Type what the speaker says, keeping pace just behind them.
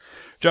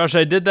Josh,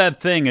 I did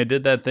that thing.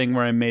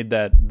 Where I made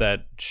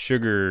that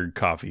sugar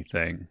coffee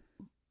thing.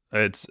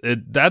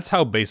 That's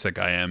how basic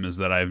I am, is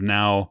that I've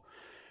now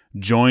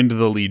joined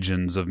the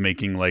legions of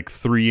making like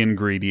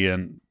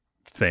 3-ingredient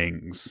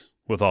things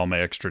with all my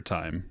extra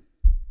time.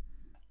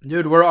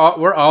 Dude, we're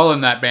all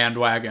in that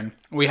bandwagon.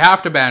 We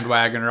have to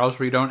bandwagon or else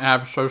we don't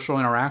have social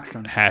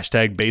interaction.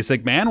 Hashtag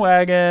basic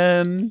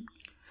bandwagon.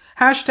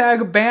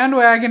 Hashtag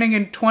bandwagoning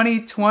in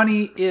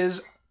 2020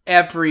 is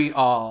every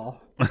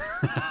all.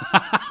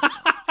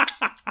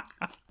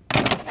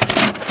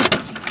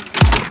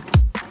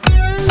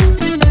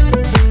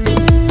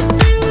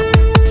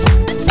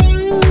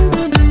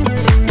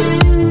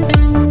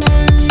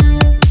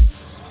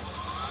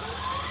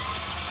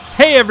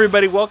 Hey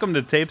everybody, welcome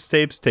to Tapes,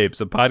 a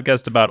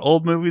podcast about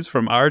old movies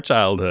from our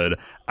childhood.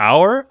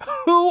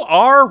 Who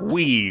are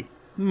we?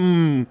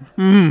 Am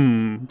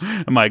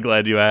I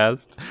glad you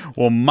asked?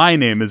 Well, my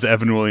name is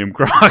Evan William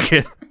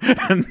Crockett,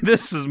 and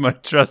this is my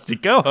trusty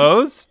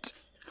co-host.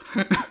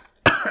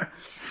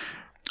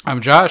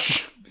 I'm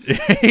Josh.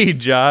 Hey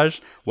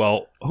Josh.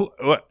 Well,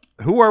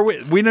 who are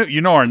we? We know,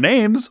 you know our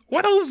names.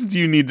 What else do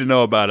you need to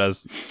know about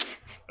us?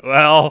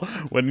 Well,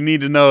 what you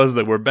need to know is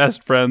that we're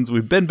best friends.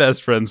 We've been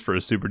best friends for a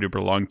super duper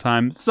long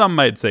time. Some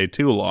might say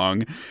too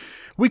long.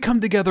 We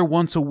come together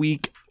once a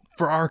week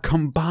for our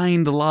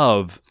combined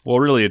love. Well,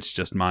 really, it's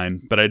just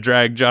mine, but I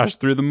drag Josh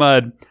through the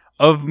mud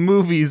of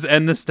movies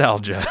and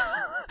nostalgia.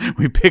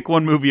 We pick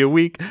one movie a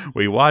week,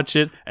 we watch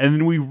it, and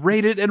then we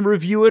rate it and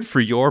review it for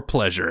your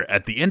pleasure.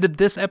 At the end of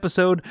this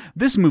episode,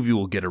 this movie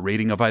will get a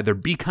rating of either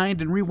Be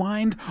Kind and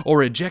Rewind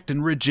or Eject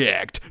and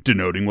Reject,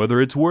 denoting whether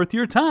it's worth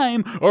your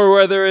time or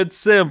whether it's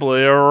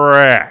simply a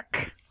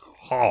wreck.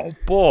 Oh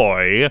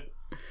boy.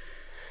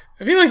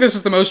 I feel like this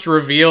is the most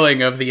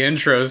revealing of the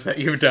intros that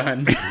you've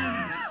done.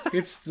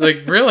 It's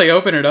like really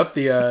opening up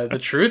the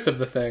truth of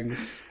the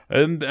things.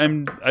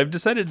 And I've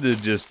decided to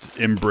just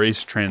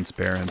embrace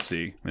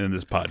transparency in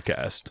this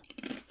podcast.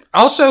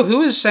 Also,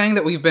 who is saying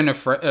that we've been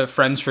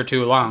friends for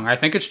too long? I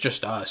think it's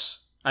just us.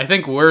 I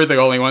think we're the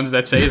only ones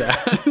that say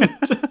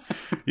that.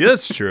 Yeah,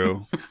 that's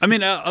true. I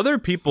mean, other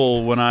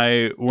people, when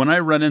I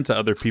run into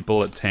other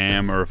people at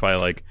TAM, or if I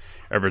like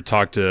ever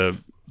talk to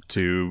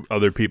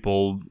other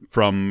people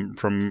from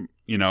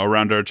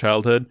around our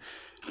childhood,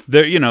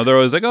 they're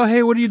always like, oh,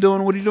 hey, what are you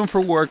doing? What are you doing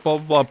for work? Blah,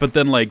 blah, blah. But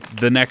then, like,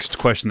 the next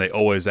question they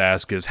always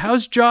ask is,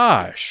 how's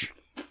Josh?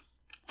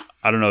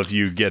 I don't know if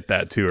you get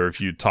that, too, or if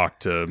you talk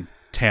to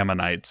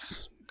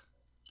Tamanites.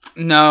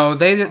 No,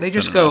 they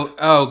just go,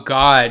 oh,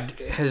 God,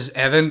 has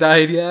Evan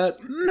died yet?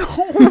 No,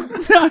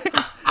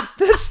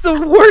 that's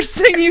the worst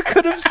thing you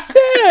could have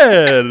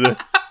said.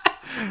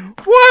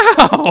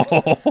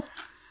 Wow.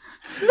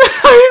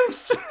 I'm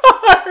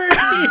sorry.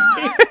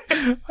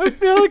 I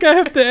feel like I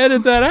have to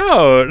edit that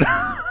out.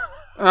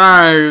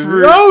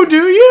 Oh,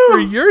 do you? For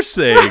your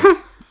sake.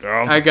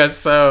 I guess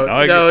so.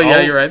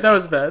 You're right. That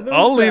was bad.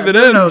 I'll leave it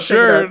in.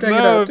 Sure.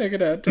 Take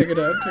it out.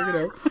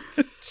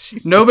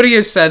 Nobody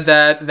has said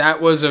that. That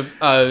was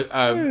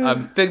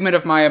a figment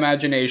of my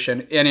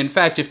imagination. And in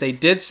fact, if they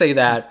did say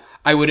that,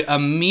 I would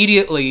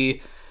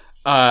immediately,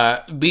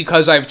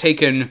 because I've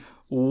taken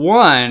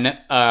one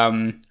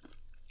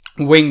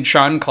Wing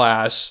Chun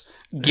class,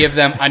 give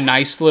them a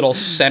nice little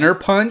center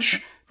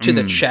punch to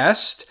the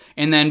chest,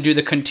 and then do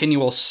the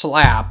continual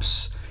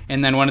slaps,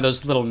 and then one of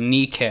those little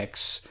knee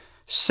kicks,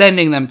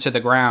 sending them to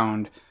the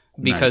ground,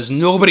 because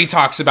nobody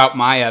talks about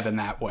my Evan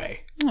that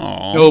way.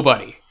 Aww.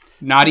 Nobody.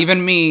 Not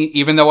even me,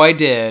 even though I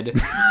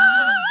did.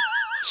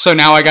 So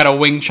now I gotta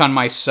Wing Chun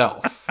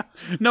myself.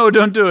 No,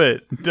 don't do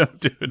it. Don't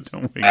do it.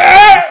 Don't Wing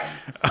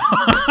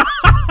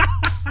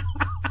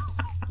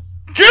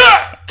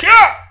Chun.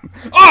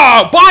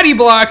 Oh, body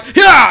block!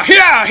 Yeah!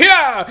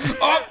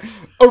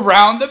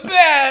 Around the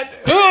bed!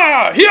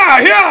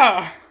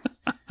 Yeah!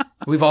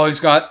 We've always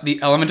got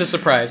the element of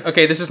surprise.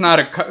 Okay, this is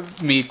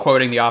not me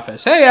quoting The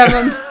Office. Hey,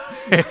 Evan!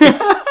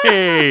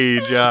 Hey,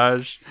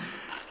 Josh.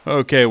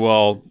 Okay,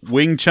 well,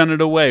 Wing Chun it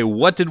away.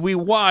 What did we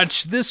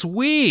watch this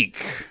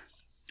week?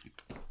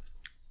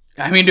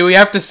 I mean, do we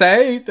have to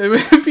say?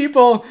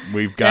 People...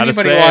 We've got to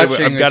say.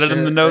 I've got it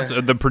in the notes.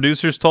 The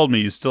producers told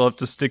me you still have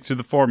to stick to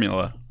the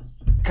formula.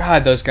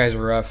 God, those guys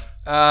were rough.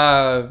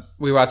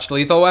 We watched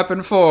Lethal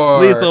Weapon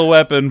 4. Lethal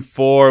Weapon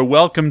 4.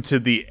 Welcome to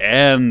the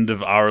end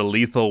of our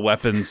Lethal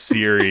Weapon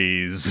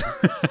series.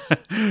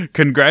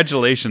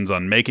 Congratulations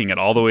on making it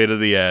all the way to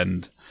the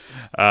end.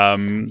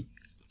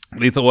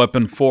 Lethal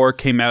Weapon 4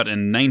 came out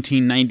in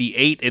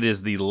 1998. It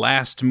is the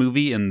last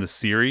movie in the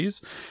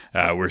series.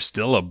 We're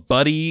still a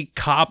buddy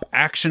cop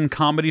action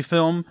comedy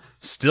film,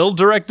 still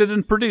directed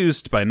and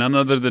produced by none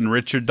other than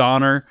Richard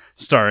Donner,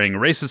 starring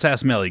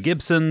racist-ass Melly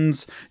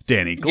Gibsons,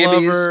 Danny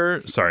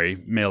Glover,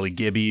 Melly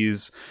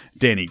Gibbies,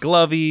 Danny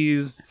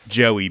Glovies,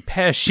 Joey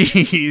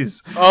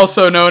Pesci's.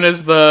 Also known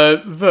as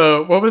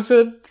the what was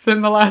it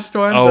in the last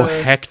one? Oh,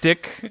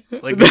 Hectic.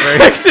 Like the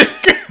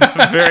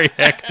very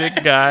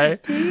hectic guy.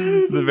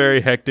 The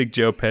very hectic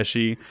Joe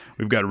Pesci.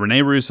 We've got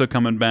Rene Russo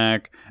coming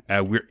back.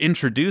 We're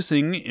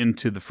introducing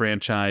into the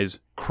franchise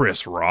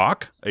Chris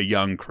Rock, a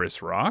young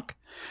Chris Rock.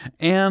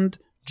 and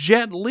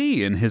Jet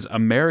Li in his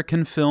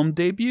American film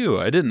debut.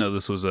 I didn't know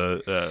this was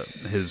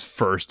his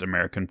first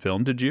American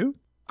film. Did you?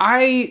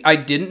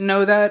 I didn't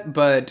know that,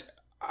 but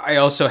I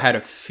also had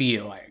a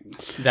feeling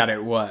that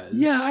it was.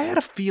 Yeah, I had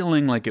a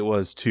feeling like it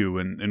was too,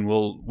 and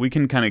we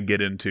can kind of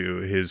get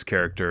into his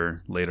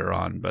character later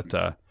on, but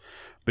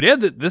yeah,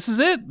 this is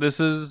it. This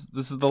is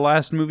the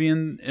last movie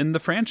in the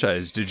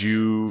franchise. Did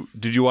you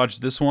watch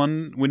this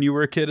one when you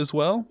were a kid as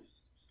well?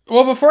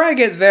 Well, before I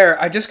get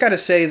there, I just got to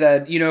say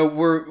that,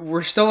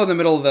 we're still in the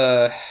middle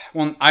of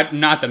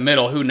not the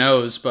middle, who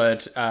knows,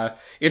 but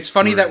it's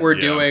funny that we're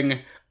doing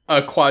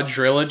a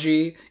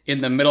quadrilogy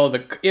in the middle of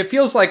it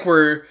feels like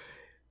we're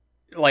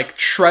like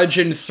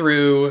trudging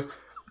through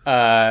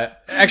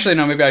actually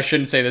no, maybe I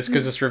shouldn't say this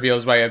because this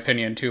reveals my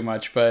opinion too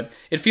much, but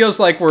it feels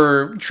like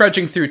we're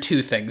trudging through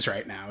two things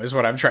right now is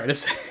what I'm trying to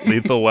say.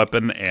 Lethal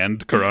Weapon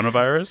and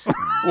coronavirus.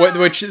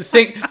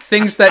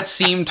 Things that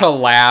seem to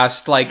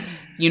last, like,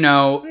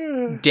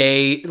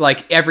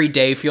 like every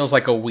day feels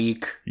like a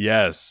week.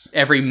 Yes.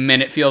 Every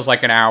minute feels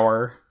like an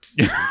hour.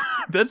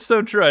 That's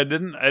so true. I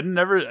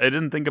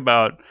didn't think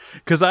about,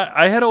 because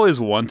I had always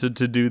wanted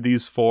to do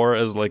these 4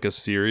 as like a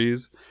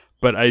series,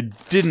 but I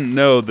didn't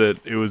know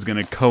that it was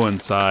going to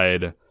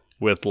coincide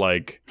with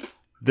like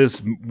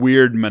this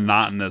weird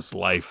monotonous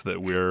life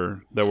that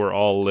we're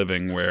all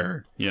living,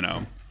 where,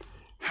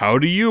 how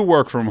do you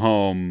work from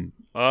home?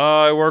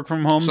 I work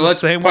from home. So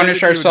let's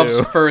punish ourselves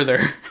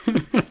further.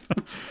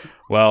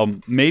 Well,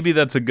 maybe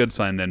that's a good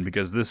sign then,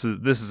 because this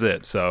is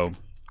it. So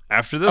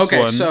after this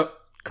one, so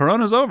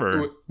Corona's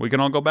over. We can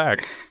all go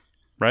back,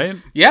 right?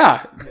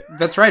 Yeah,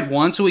 that's right.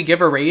 Once we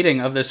give a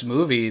rating of this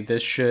movie,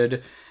 this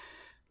should.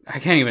 I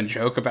can't even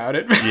joke about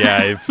it.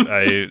 Yeah,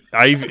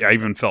 I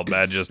even felt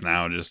bad just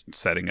now, just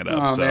setting it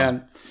up. Oh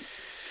man,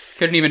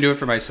 couldn't even do it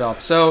for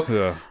myself.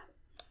 So,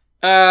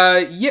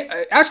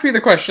 ask me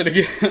the question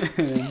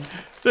again.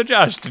 So,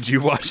 Josh, did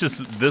you watch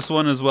this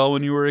one as well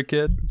when you were a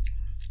kid?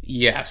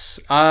 Yes,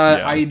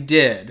 I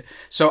did.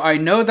 So I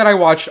know that I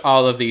watched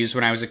all of these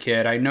when I was a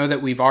kid. I know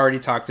that we've already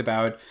talked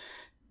about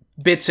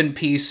bits and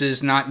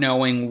pieces, not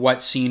knowing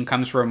what scene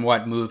comes from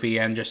what movie,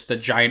 and just the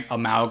giant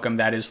amalgam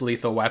that is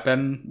Lethal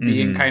Weapon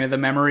being kind of the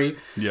memory.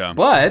 Yeah.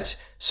 But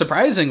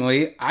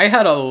surprisingly, I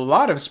had a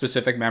lot of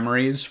specific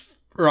memories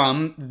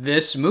from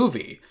this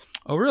movie.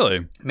 Oh,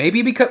 really?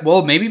 Maybe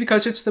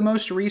because it's the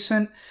most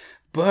recent,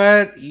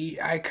 but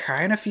I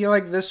kind of feel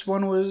like this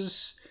one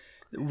was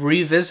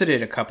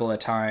revisited a couple of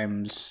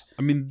times.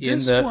 I mean, in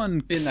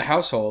the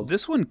household.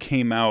 This one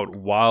came out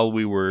while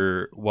we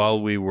were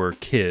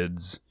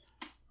kids,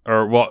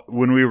 or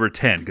when we were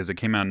 10, because it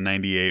came out in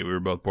 98. We were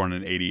both born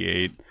in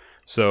 88.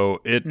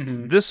 So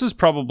this is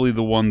probably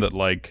the one that,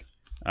 like,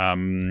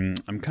 I'm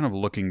kind of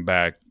looking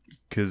back,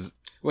 because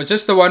was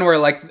this the one where,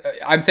 like,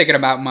 I'm thinking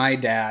about my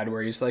dad,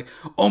 where he's like,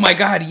 oh my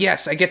god,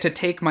 yes, I get to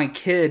take my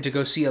kid to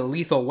go see a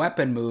Lethal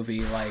Weapon movie,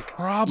 like,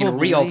 probably in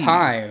real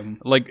time.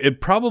 Like, it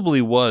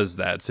probably was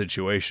that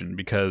situation,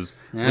 because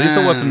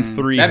Lethal Weapon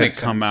 3 had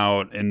come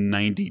out in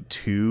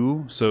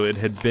 92, so it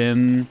had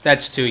been...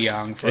 That's too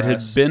young for us. It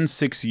had been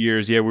 6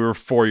 years. Yeah, we were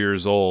 4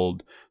 years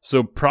old.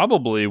 So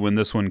probably when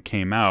this one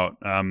came out,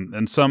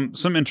 and some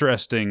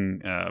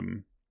interesting...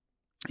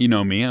 you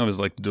know me, I was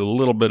like to do a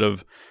little bit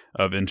of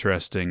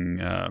interesting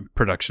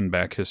production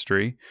back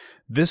history.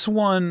 This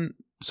one,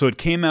 so it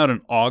came out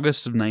in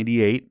August of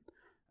 98,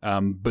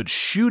 but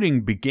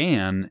shooting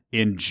began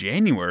in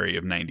January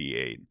of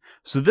 98.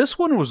 So this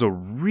one was a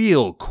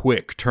real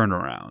quick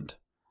turnaround.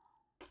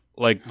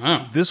 Like,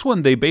 this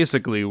one, they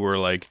basically were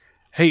like,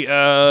 hey,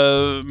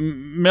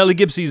 Melly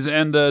Gibson's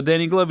and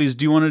Danny Glovies,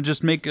 do you want to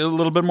just make a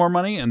little bit more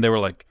money? And they were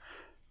like,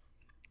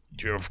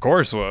 of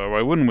course,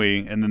 why wouldn't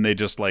we? And then they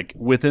just, like,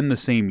 within the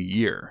same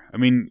year. I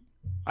mean,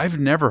 I've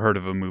never heard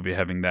of a movie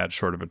having that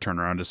short of a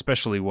turnaround,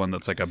 especially one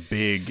that's like a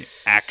big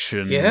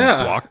action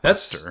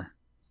blockbuster.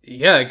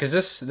 Because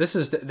this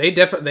is they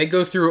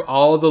go through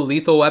all the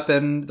Lethal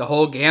Weapon, the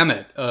whole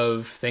gamut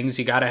of things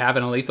you got to have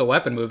in a Lethal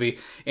Weapon movie,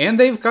 and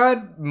they've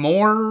got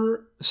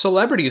more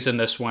celebrities in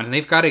this one, and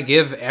they've got to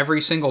give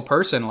every single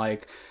person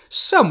like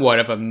somewhat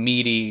of a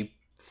meaty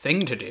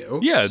thing to do.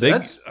 Yeah,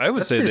 I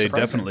would say they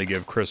definitely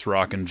give Chris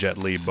Rock and Jet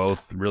Li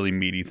both really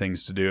meaty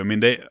things to do. I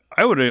mean,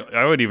 I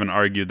would even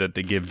argue that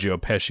they give Joe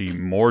Pesci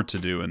more to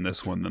do in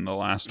this one than the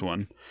last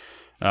one.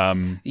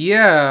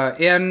 Yeah,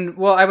 and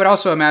well, I would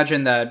also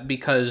imagine that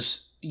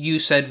because you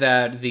said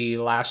that the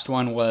last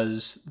one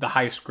was the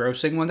highest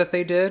grossing one that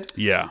they did.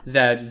 Yeah,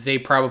 that they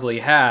probably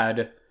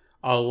had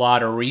a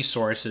lot of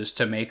resources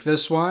to make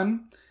this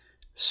one,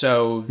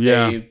 so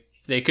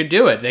they could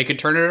do it. They could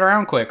turn it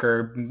around quick,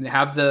 or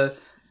have the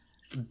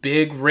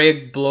big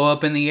rig blow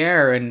up in the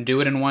air and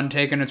do it in one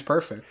take, and it's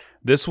perfect.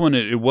 This one,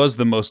 it was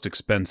the most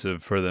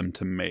expensive for them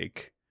to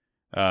make,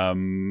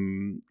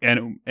 and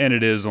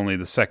it is only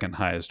the second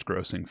highest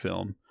grossing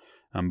film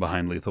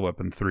behind Lethal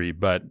Weapon 3,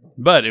 but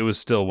it was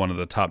still one of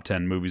the top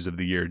 10 movies of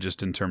the year,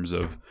 just in terms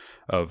of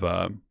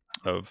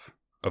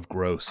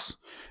gross.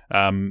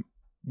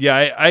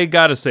 Yeah, I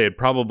gotta say it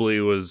probably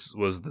was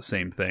the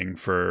same thing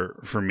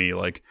for me.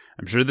 Like,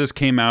 I'm sure this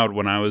came out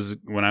when I was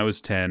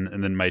 10,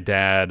 and then my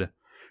dad,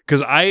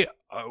 because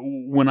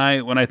when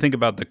I think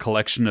about the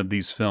collection of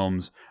these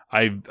films,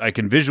 I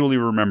can visually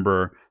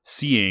remember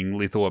seeing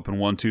Lethal Weapon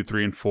 1, 2,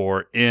 3, and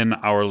 4 in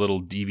our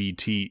little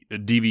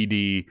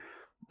DVD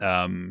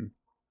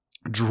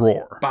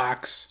drawer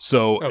box.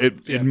 So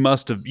it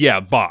must have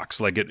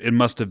box, like it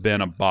must have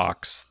been a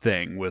box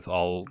thing with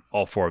all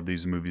 4 of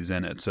these movies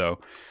in it. So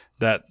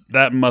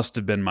that must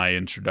have been my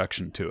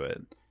introduction to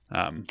it.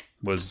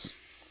 Was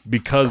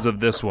because of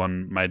this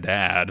one. My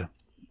dad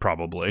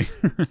probably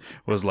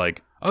was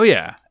like, "Oh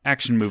yeah,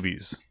 action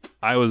movies.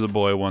 I was a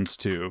boy once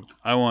too.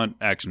 I want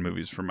action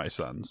movies for my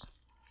sons."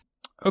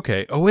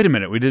 Okay. Oh wait a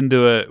minute. We didn't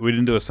do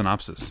a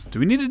synopsis. Do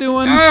we need to do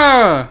one?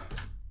 Yeah,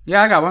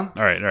 I got one.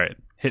 All right.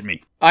 Hit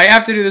me. I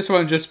have to do this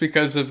one just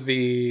because of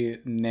the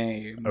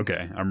name.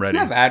 Okay, I'm ready.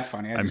 It's not that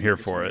funny. I'm here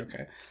for it.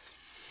 Okay.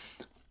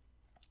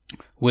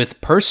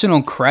 With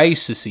personal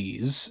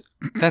crises,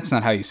 that's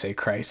not how you say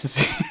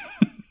crisis.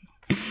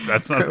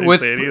 That's not how you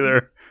say it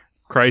either.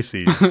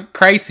 Crises.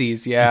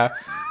 Crises, yeah.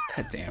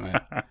 God damn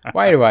it.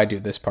 Why do I do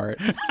this part?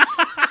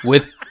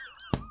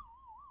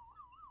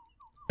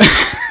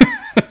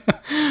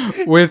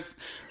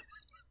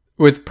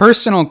 With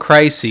personal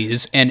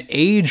crises and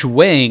age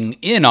weighing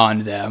in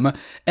on them,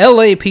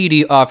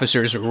 LAPD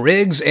officers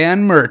Riggs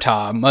and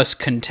Murtaugh must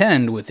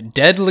contend with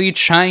deadly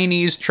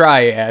Chinese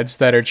triads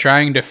that are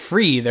trying to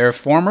free their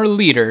former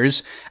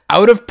leaders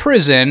out of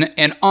prison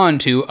and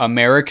onto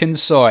American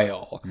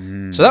soil.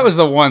 So that was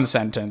the one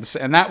sentence,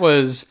 and that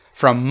was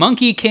from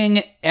Monkey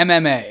King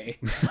MMA.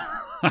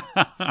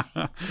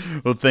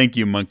 Well, thank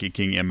you, Monkey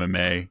King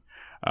MMA.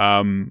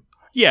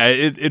 Yeah,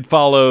 it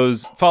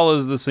follows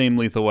the same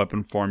Lethal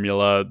Weapon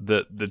formula.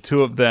 The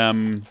two of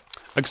them,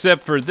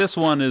 except for this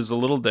one, is a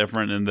little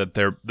different in that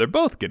they're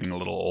both getting a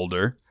little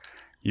older.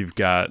 You've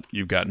got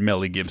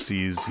Melly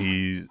Gibson's.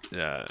 He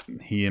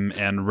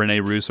and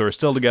Renee Russo are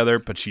still together,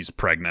 but she's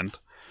pregnant.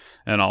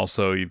 And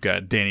also you've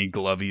got Danny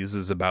Glovies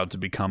is about to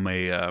become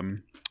a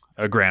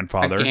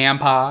grandfather, a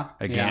grandpa,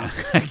 a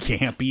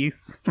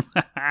gampies.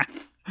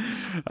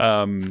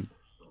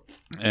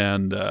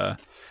 And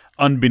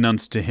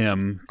unbeknownst to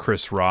him,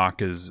 Chris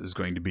Rock is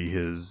going to be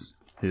his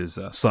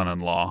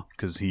son-in-law,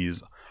 because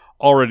he's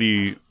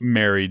already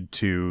married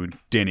to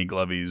Danny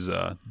Glovy's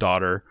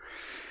daughter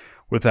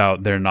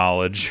without their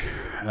knowledge.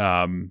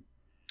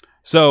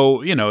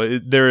 So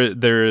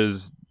there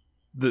is.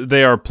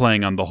 They are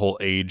playing on the whole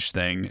age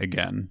thing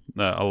again,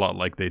 a lot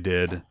like they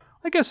did,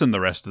 I guess, in the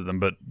rest of them.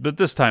 But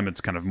this time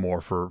it's kind of more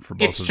for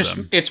both of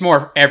them. It's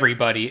more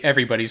everybody.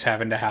 Everybody's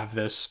having to have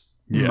this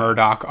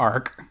Murdoch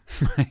arc.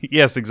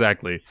 Yes,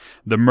 exactly.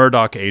 The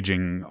Murdoch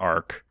aging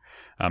arc,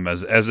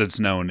 as it's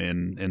known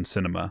in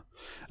cinema.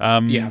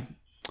 Yeah.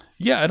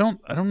 I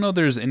don't know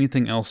there's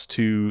anything else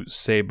to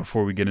say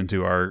before we get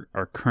into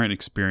our current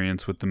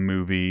experience with the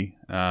movie.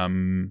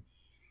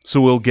 So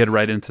we'll get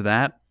right into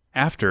that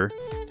after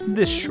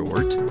this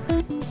short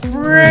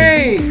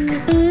break.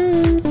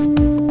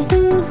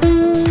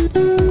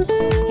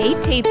 Hey,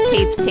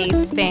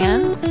 Tapes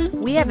fans.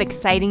 We have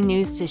exciting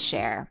news to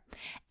share.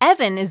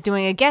 Evan is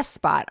doing a guest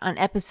spot on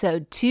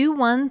episode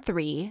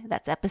 213,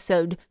 that's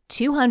episode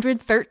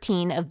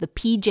 213 of the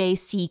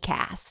PJC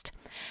Cast.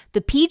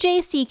 The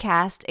PJC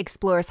Cast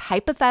explores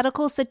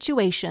hypothetical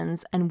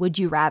situations and would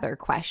you rather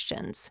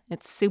questions.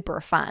 It's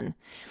super fun.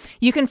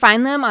 You can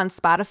find them on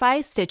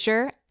Spotify,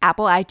 Stitcher,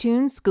 Apple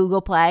iTunes,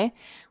 Google Play.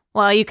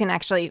 Well, you can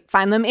actually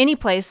find them any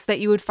place that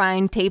you would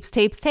find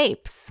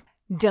Tapes.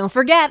 Don't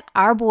forget,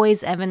 our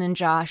boys Evan and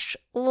Josh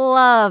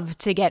love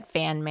to get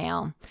fan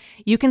mail.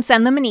 You can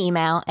send them an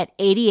email at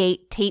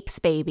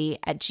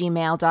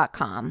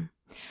 88tapesbaby@gmail.com.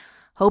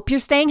 Hope you're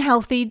staying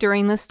healthy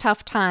during this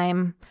tough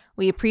time.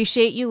 We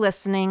appreciate you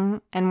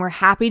listening, and we're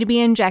happy to be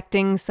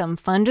injecting some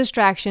fun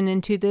distraction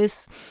into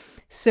this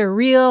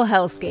surreal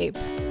hellscape.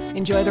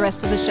 Enjoy the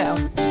rest of the show.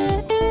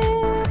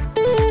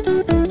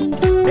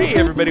 Hey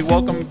everybody,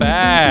 welcome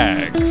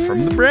back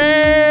from the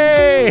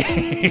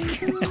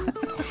break.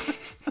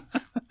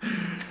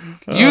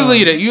 You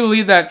lead it. You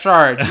lead that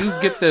charge. You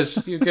get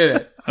this. You get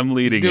it. I'm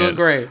leading it. Doing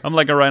great. I'm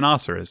like a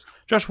rhinoceros.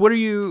 Josh, what are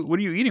you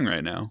eating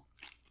right now?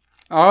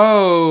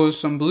 Oh,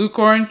 some blue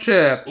corn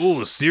chips.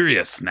 Ooh,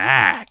 serious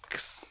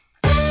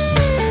snacks.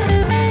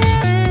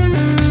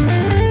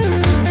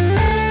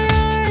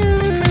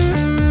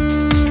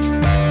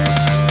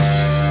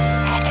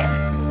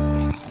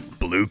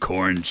 Blue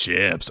corn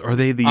chips. Are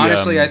they the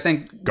honestly? I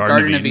think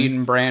Garden of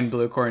Eden brand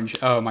blue corn.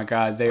 Oh my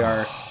God, they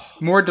are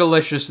more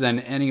delicious than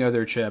any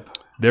other chip.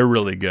 They're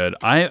really good.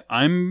 I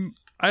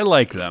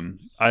like them.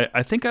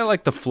 I think I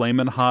like the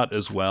Flamin' Hot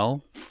as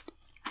well.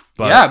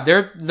 But yeah,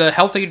 they're the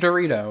healthy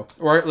Dorito,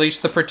 or at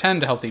least the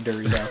pretend healthy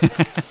Dorito.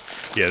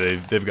 Yeah,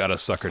 they've got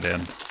us suckered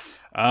in.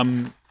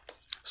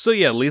 So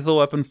yeah, Lethal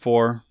Weapon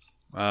 4.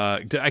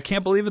 I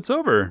can't believe it's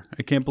over.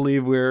 I can't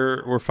believe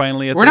we're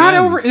finally at. We're the not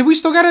end. over. We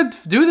still got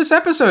to do this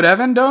episode,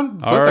 Evan.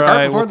 Don't put the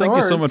cart before the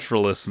horse. Thank you so much for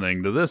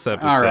listening to this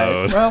episode. All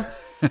right. Well,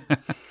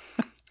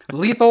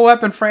 Lethal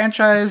Weapon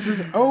franchise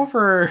is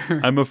over.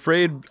 I'm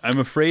afraid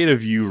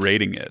of you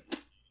rating it.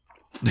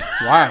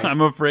 Why?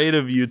 I'm afraid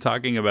of you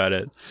talking about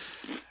it.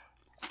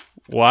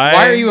 Why?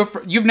 Why are you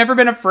you've never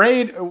been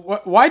afraid?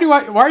 Why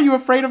are you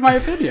afraid of my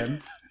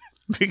opinion?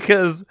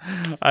 Because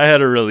I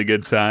had a really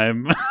good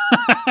time.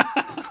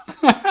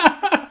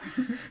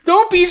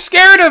 Don't be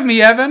scared of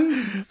me,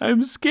 Evan.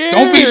 I'm scared.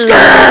 Don't be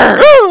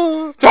scared.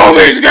 Don't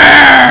be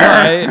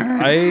scared.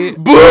 I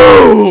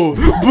boo.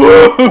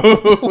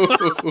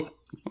 Boo.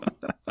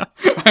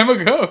 I'm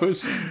a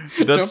ghost.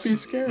 Don't be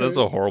scared. That's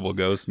a horrible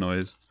ghost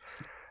noise.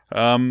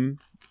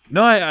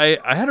 No, I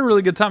had a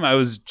really good time. I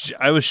was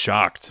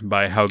shocked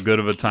by how good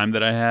of a time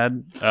that I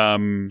had.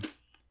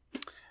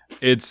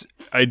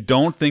 I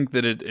don't think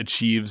that it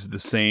achieves the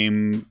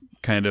same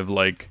kind of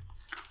like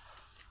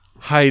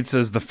heights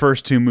as the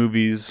first two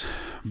movies,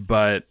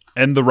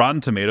 and the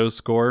Rotten Tomatoes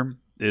score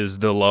is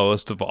the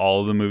lowest of all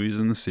of the movies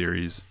in the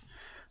series.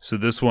 So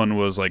this one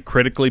was like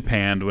critically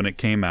panned when it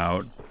came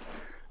out.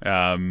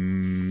 I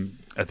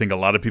think a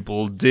lot of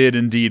people did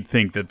indeed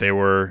think that they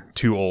were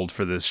too old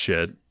for this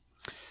shit.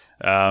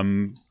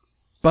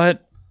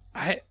 But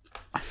I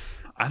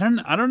don't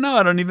know.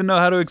 I don't even know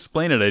how to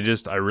explain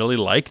it. I really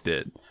liked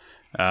it.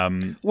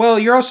 Well,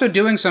 you're also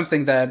doing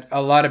something that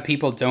a lot of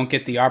people don't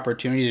get the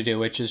opportunity to do,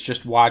 which is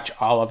just watch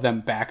all of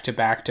them back to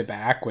back to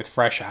back with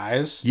fresh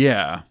eyes.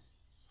 Yeah.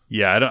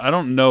 I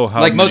don't know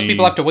how. Like most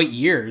people have to wait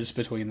years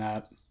between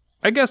that.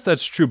 I guess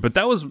that's true, but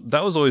that was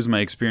always my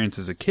experience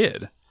as a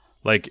kid.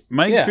 Like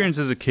my experience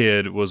as a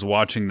kid was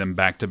watching them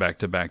back to back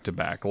to back to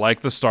back,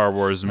 like the Star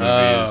Wars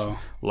movies,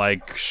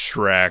 like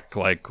Shrek,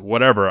 like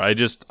whatever.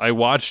 I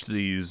watched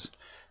these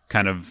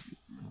kind of,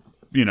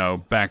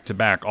 back to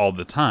back all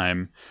the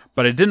time,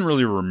 but I didn't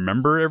really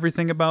remember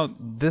everything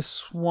about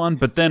this one.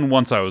 But then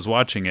once I was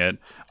watching it,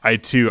 I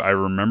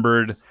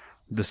remembered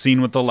the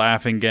scene with the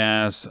laughing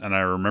gas, and I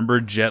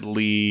remembered Jet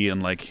Li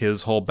and like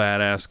his whole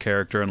badass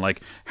character, and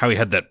like how he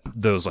had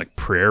those like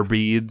prayer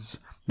beads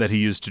that he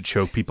used to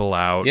choke people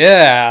out.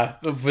 Yeah,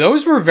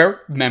 those were very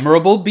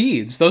memorable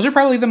beads. Those are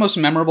probably the most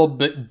memorable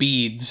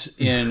beads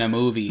in a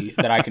movie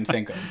that I can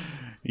think of.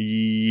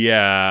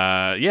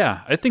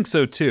 Yeah, I think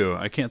so too.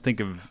 I can't think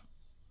of.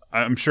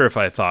 I'm sure if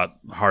I thought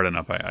hard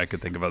enough, I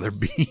could think of other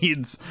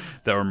beads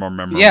that were more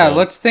memorable. Yeah,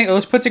 let's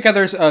put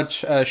together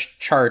a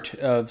chart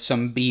of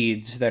some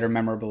beads that are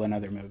memorable in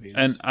other movies.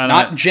 And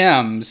not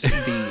gems,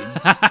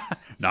 beads.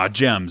 Not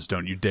gems,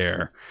 don't you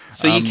dare.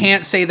 So you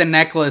can't say the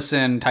necklace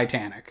in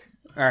Titanic.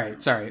 All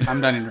right, sorry, I'm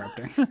done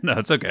interrupting. No,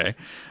 it's okay.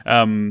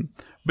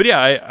 But yeah,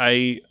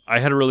 I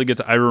had a really good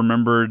time. I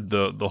remembered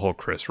the whole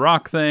Chris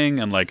Rock thing,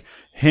 and like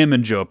him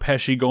and Joe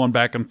Pesci going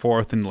back and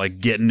forth and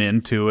like getting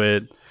into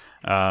it.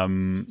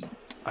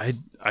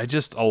 I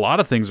just, a lot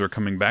of things were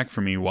coming back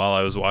for me while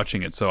I was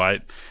watching it. So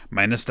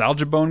my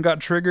nostalgia bone got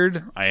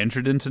triggered. I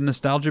entered into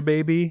Nostalgia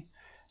Baby,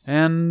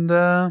 and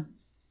I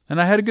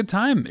had a good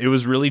time. It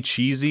was really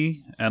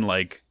cheesy and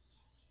like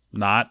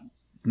not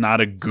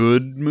a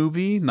good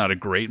movie, not a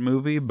great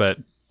movie, but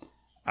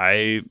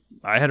I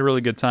had a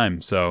really good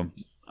time. So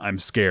I'm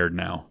scared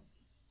now.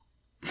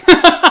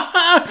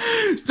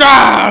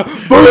 Stop!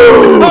 Boo!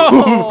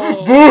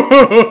 Oh,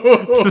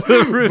 Boo!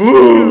 the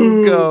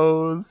review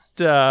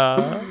ghost.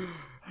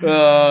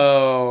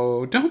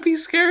 Oh, don't be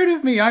scared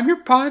of me. I'm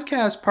your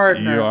podcast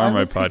partner. You are I my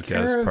will take care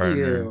podcast of partner.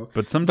 you.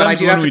 But sometimes But I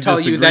do when have we to tell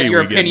disagree, you that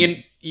your we get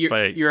opinion,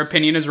 fights. your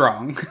opinion is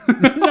wrong.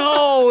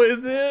 No,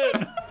 is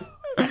it?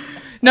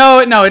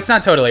 No, it's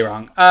not totally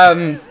wrong.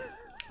 I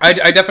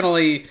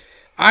definitely,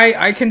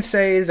 I can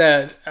say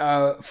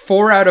that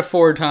 4 out of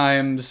 4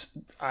 times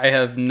I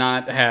have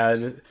not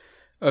had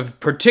a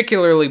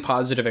particularly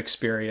positive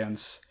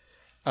experience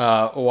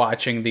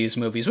watching these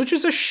movies, which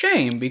is a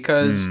shame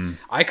because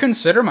I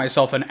consider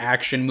myself an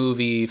action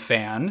movie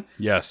fan.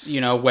 Yes.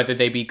 Whether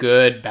they be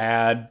good,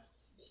 bad,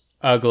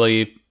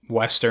 ugly,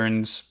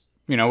 westerns,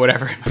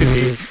 whatever it may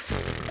be.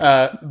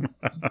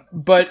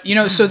 But,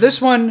 so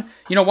this one,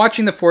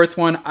 watching the 4th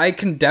one, I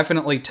can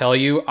definitely tell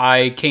you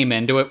I came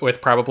into it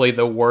with probably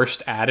the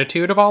worst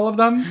attitude of all of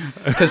them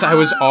because I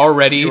was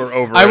already... You were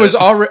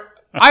over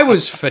I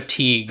was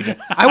fatigued.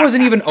 I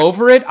wasn't even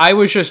over it. I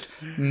was just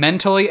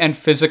mentally and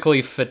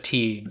physically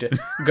fatigued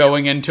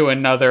going into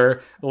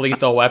another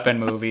Lethal Weapon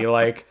movie.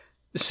 Like,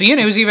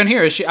 Sienna was even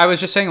here. I was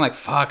just saying, like,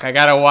 fuck, I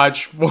gotta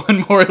watch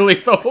one more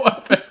Lethal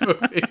Weapon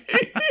movie.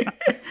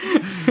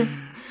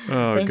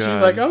 Oh, and God.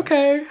 she's like,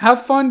 okay,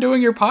 have fun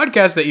doing your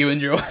podcast that you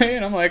enjoy.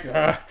 And I'm like,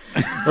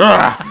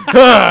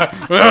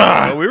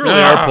 Well, we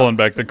really are pulling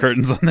back the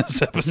curtains on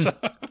this episode.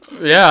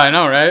 Yeah, I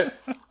know, right?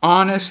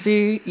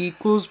 Honesty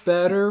equals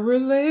better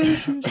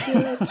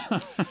relationships.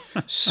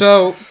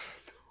 So,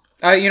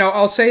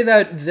 I'll say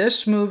that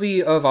this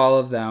movie of all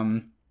of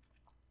them,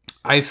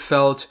 I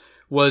felt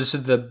was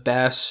the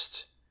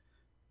best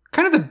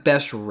kind of the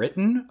best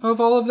written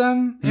of all of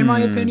them, in my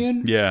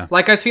opinion. Yeah.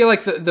 Like, I feel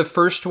like the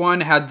first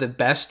one had the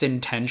best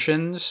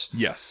intentions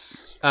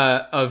Yes.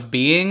 of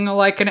being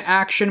like an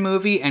action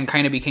movie and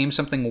kind of became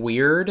something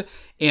weird.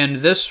 And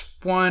this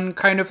one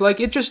kind of like,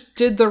 it just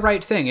did the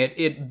right thing.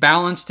 It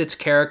balanced its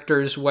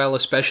characters well,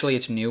 especially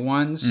its new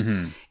ones.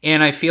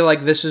 And I feel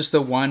like this is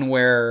the one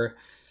where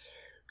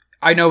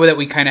I know that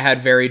we kind of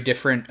had very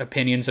different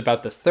opinions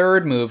about the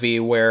third movie,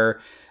 where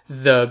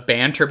the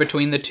banter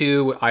between the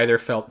two either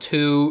felt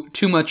too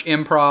much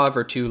improv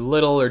or too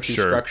little or too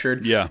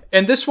structured. Yeah.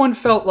 And this one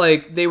felt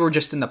like they were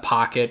just in the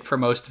pocket for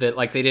most of it.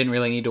 Like they didn't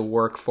really need to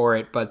work for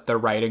it, but the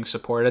writing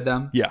supported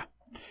them. Yeah.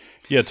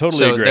 Yeah, totally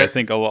So agree. that- I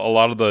think a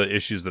lot of the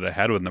issues that I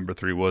had with number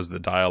 3 was the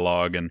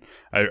dialogue, and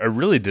I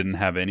really didn't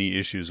have any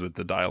issues with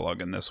the dialogue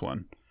in this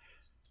one.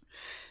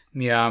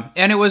 Yeah.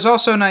 And it was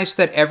also nice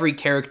that every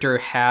character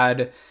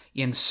had,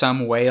 in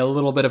some way, a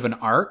little bit of an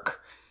arc.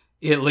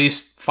 At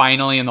least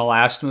finally in the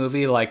last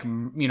movie, like,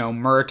 you know,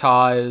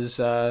 Murtaugh is,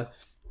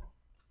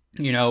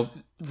 you know,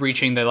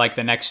 reaching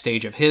the next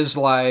stage of his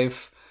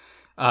life.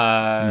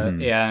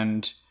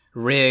 And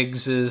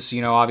Riggs is,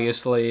 you know,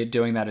 obviously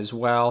doing that as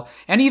well.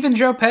 And even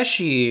Joe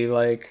Pesci,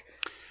 like,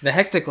 the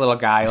hectic little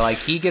guy, like,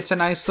 he gets a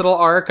nice little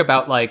arc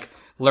about, like,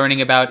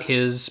 learning about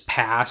his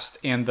past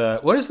and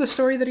what is the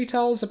story that he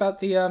tells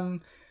about the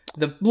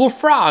little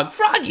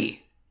Froggy?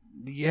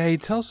 Yeah, he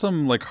tells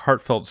some like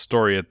heartfelt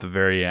story at the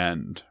very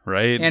end,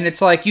 right? And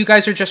it's like, you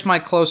guys are just my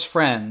close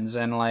friends,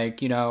 and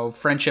like, you know,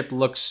 friendship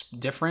looks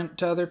different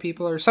to other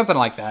people or something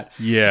like that.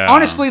 Yeah.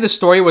 Honestly, the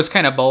story was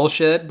kind of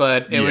bullshit,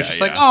 but it was just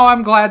like, oh,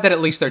 I'm glad that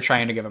at least they're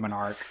trying to give him an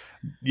arc.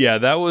 Yeah,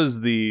 that was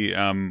the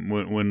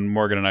when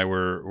Morgan and I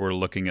were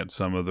looking at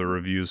some of the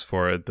reviews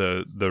for it.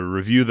 The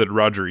review that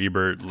Roger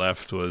Ebert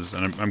left was,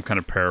 and I'm kind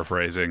of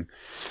paraphrasing,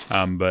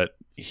 but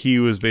he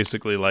was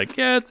basically like,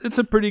 yeah, it's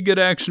a pretty good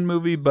action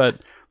movie,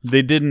 but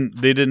they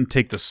didn't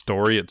take the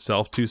story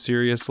itself too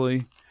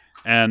seriously,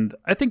 and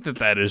I think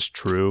that is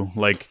true.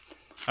 Like,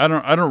 I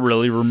don't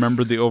really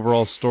remember the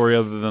overall story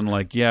other than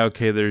like, yeah,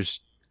 okay, there's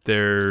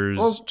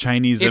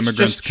Chinese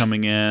immigrants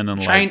coming in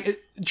and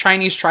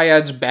Chinese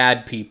triads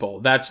bad people.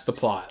 That's the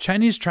plot.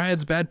 Chinese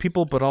triads bad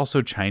people, but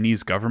also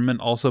Chinese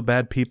government also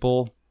bad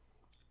people.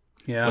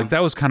 Yeah, like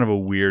that was kind of a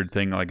weird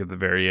thing. Like at the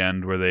very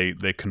end, where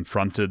they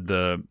confronted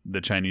the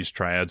Chinese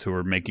triads who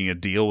were making a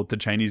deal with the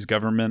Chinese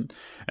government,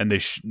 and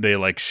they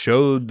like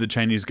showed the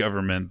Chinese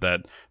government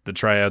that the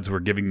triads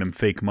were giving them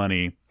fake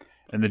money,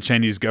 and the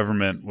Chinese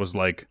government was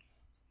like,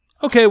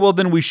 okay, well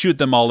then we shoot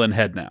them all in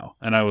head now.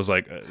 And I was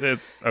like,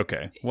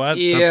 okay, what?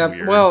 Yeah, that's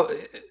weird. Well,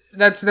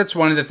 that's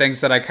one of the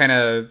things that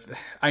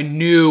I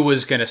knew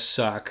was gonna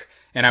suck,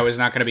 and I was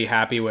not gonna be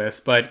happy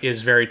with, but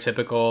is very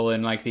typical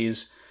in like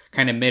these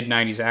kind of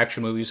mid-90s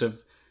action movies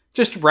of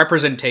just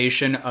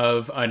representation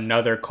of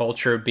another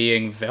culture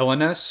being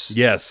villainous.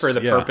 Yes, for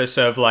the yeah. purpose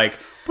of like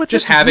But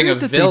just that's having a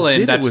weird that they villain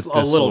did it that's with a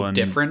this little one,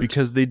 different.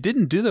 because they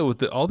didn't do that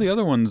with all the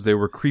other ones. They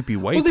were creepy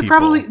white Well, they people.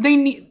 probably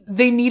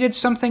they needed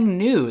something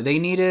new. They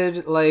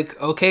needed like,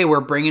 okay,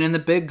 we're bringing in the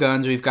big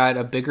guns. We've got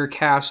a bigger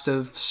cast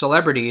of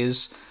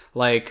celebrities.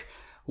 Like,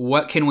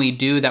 what can we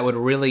do that would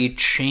really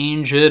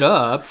change it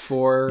up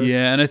for?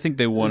 Yeah, and I think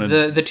they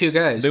wanted the two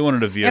guys. They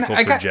wanted a vehicle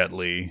And for Jet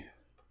Li.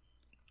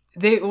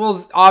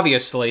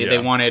 Obviously they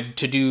Yeah. wanted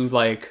to do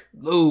like,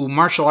 ooh,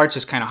 martial arts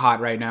is kind of hot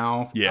right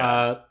now.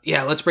 Yeah.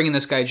 Let's bring in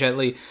this guy Jet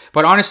Li.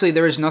 But honestly,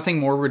 there is nothing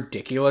more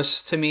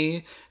ridiculous to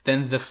me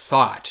than the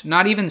thought,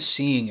 not even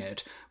seeing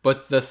it,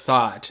 but the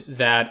thought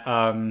that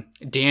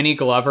Danny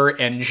Glover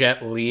and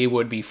Jet Li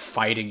would be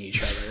fighting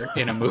each other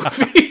in a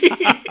movie.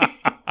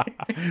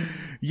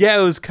 Yeah,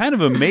 it was kind of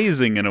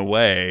amazing in a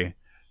way,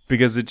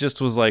 because it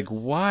just was like,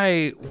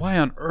 why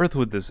on earth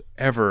would this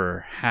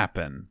ever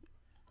happen?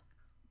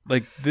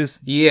 Like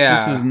this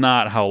is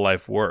not how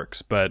life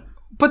works, but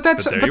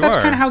that's kind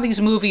of how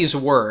these movies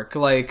work.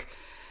 Like,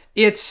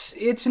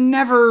 it's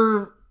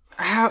never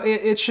how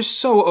it's just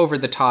so over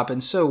the top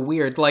and so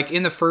weird. Like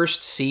in the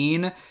first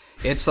scene,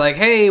 it's like,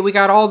 hey, we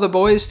got all the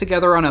boys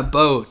together on a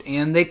boat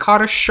and they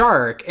caught a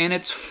shark and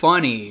it's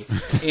funny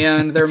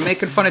and they're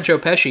making fun of Joe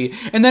Pesci.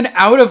 And then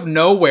out of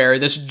nowhere,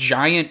 this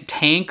giant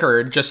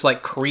tanker just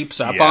like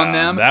creeps up on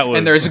them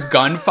and there's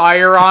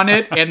gunfire on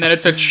it. And then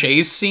it's a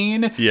chase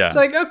scene. Yeah. It's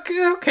like,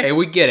 okay,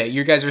 we get it.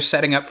 You guys are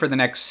setting up for the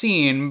next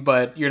scene,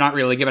 but you're not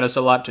really giving us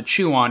a lot to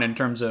chew on in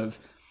terms of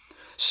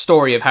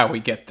story of how we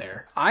get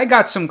there. I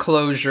got some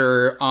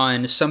closure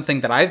on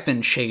something that I've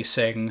been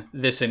chasing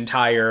this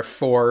entire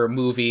 4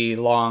 movie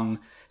long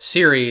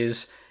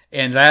series,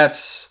 and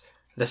that's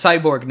the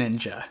Cyborg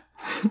Ninja.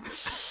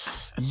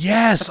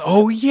 Yes.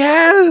 Oh,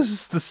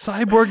 yes. The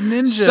Cyborg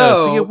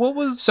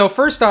Ninja. So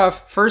first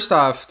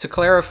off, to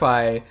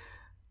clarify,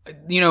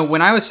 you know,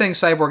 when I was saying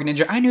Cyborg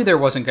Ninja, I knew there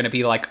wasn't going to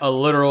be like a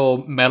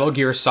literal Metal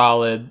Gear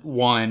Solid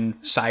 1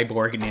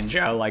 Cyborg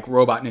Ninja, like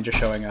robot ninja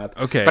showing up.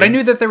 Okay. But I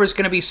knew that there was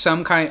going to be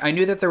some kind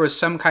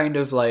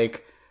of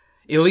like,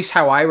 at least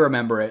how I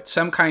remember it,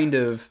 some kind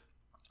of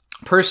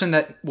person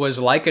that was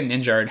like a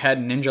ninja and had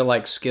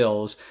ninja-like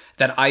skills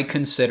that I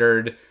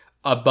considered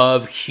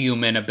above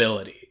human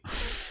ability.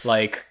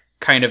 like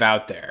kind of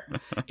out there.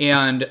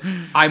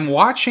 And I'm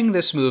watching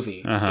this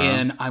movie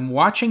and I'm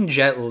watching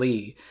Jet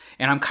Li,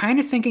 and I'm kind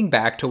of thinking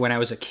back to when I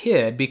was a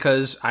kid,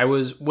 because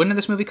when did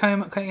this movie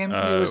come?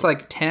 It was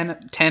like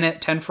 10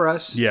 for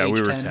us. Yeah, age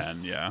we were 10.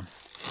 10, yeah.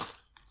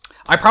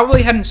 I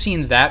probably hadn't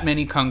seen that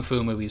many kung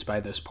fu movies by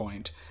this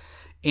point.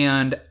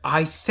 And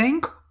I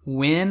think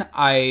when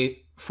I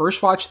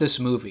first watched this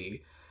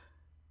movie,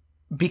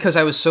 because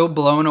I was so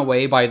blown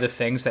away by the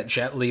things that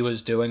Jet Li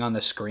was doing on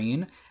the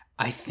screen,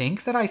 I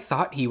think that I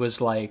thought he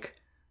was like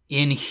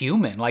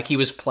inhuman, like he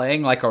was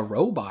playing like a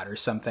robot or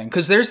something.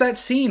 Because there's that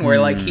scene where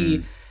like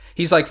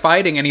he's like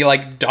fighting and he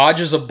like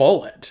dodges a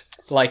bullet,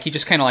 like he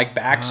just kind of like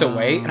backs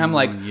away, and I'm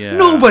like,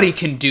 nobody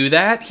can do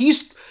that.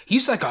 He's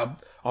like a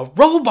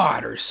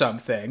robot or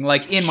something.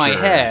 Like in my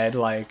head,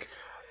 like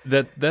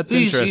that's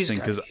interesting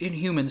because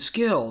inhuman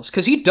skills,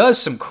 because he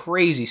does some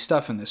crazy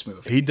stuff in this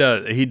movie.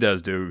 He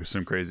does do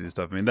some crazy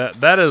stuff. I mean,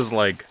 that is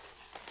like,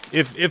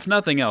 if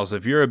nothing else,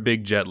 if you're a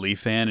big Jet Li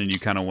fan and you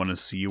kind of want to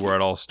see where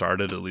it all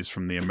started, at least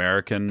from the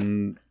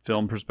American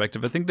film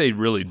perspective, I think they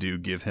really do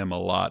give him a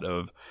lot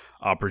of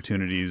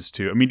opportunities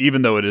to. I mean,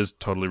 even though it is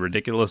totally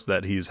ridiculous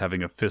that he's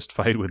having a fist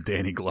fight with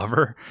Danny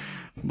Glover,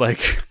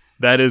 like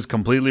that is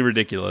completely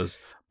ridiculous.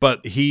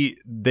 But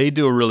they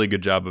do a really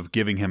good job of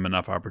giving him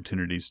enough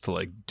opportunities to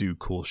like do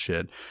cool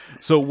shit.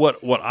 So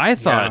what I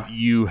thought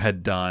you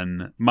had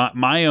done,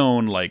 my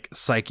own like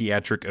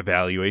psychiatric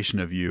evaluation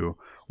of you,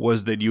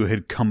 was that you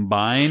had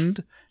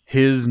combined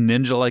his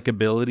ninja-like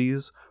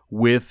abilities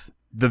with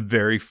the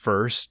very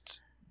first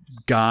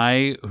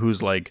guy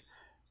who's like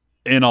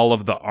in all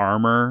of the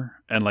armor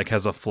and like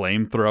has a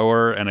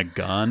flamethrower and a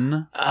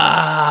gun.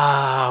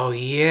 Oh,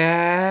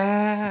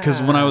 yeah.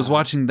 Because when I was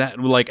watching that,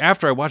 like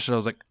after I watched it, I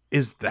was like,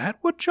 is that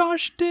what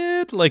Josh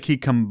did? Like he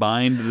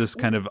combined this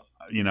kind of,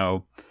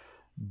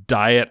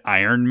 diet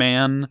Iron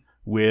Man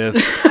with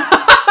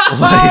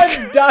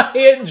like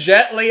Diet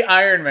Jet Li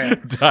Iron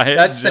Man.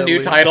 That's the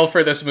new title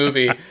for this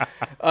movie.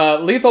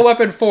 Lethal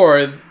Weapon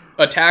 4,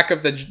 Attack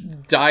of the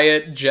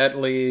Diet Jet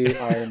Li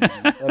Iron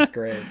Man. That's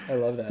great. I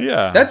love that.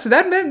 Yeah. That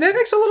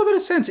makes a little bit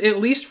of sense, at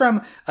least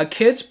from a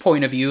kid's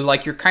point of view.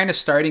 Like you're kind of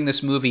starting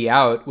this movie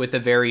out with a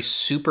very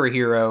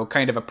superhero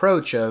kind of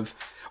approach of,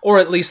 or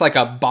at least like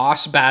a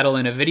boss battle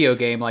in a video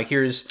game. Like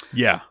here's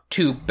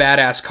two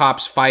badass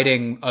cops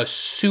fighting a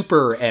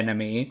super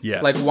enemy.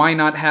 Yes. Like why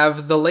not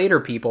have the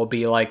later people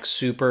be like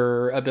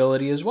super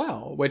ability as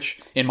well? Which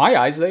in my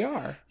eyes they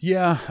are.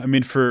 Yeah, I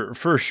mean for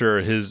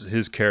sure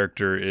his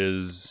character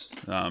is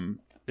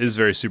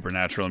very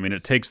supernatural. I mean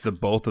it takes the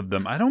both of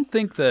them. I don't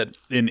think that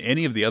in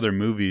any of the other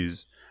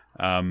movies.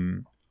 I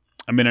mean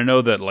I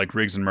know that like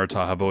Riggs and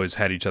Murtaugh have always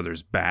had each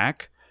other's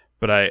back,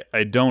 but I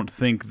don't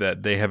think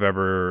that they have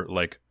ever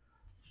like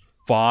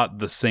fought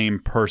the same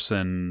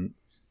person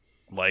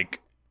like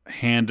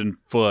hand and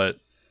foot,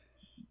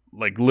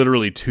 like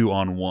literally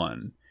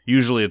 2-on-1.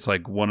 Usually it's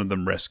like one of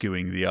them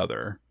rescuing the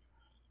other.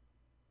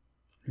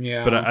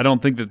 Yeah. But I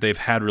don't think that they've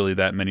had really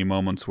that many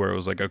moments where it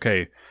was like,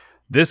 okay,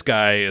 this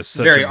guy is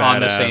such very a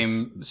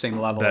badass on the same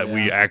level that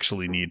we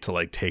actually need to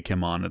like take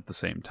him on at the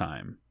same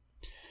time.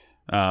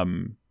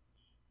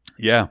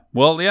 Yeah.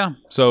 Well, yeah.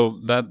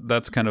 So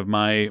that's kind of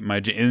my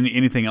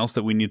anything else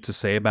that we need to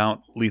say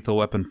about Lethal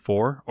Weapon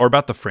 4 or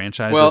about the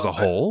franchise as a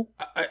whole?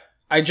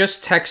 I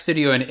just texted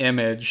you an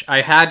image.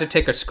 I had to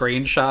take a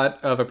screenshot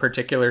of a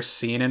particular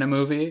scene in a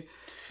movie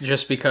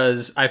just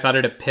because I thought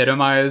it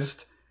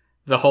epitomized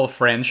the whole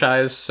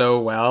franchise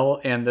so well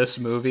in this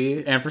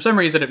movie. And for some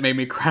reason, it made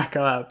me crack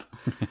up.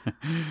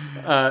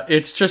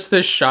 It's just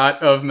this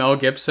shot of Mel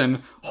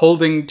Gibson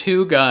holding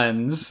two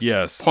guns,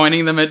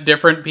 pointing them at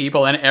different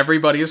people, and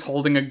everybody's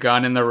holding a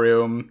gun in the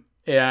room,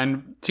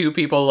 and two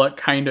people look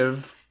kind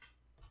of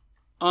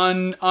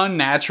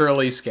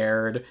unnaturally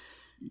scared.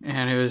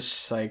 And it was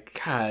just like,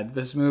 God,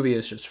 this movie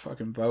is just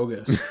fucking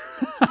bogus.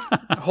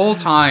 The whole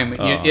time,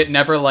 it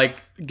never like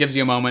gives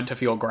you a moment to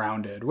feel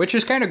grounded, which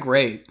is kind of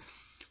great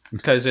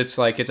because it's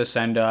like it's a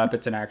send up,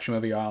 it's an action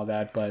movie, all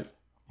that. But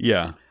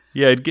yeah.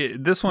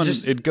 This one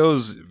it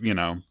goes.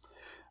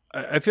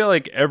 I feel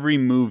like every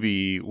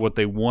movie, what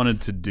they wanted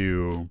to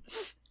do,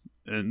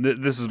 and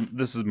this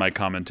is my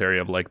commentary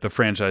of like the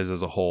franchise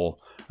as a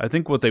whole. I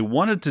think what they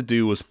wanted to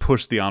do was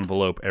push the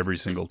envelope every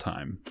single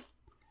time.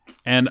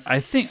 And I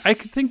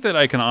think that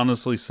I can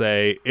honestly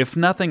say, if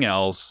nothing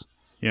else,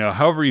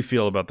 however you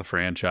feel about the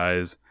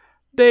franchise,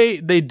 they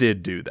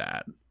did do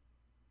that.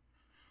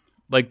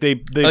 Like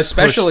they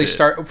especially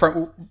start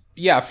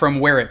from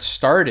where it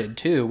started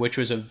too, which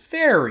was a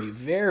very,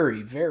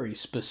 very, very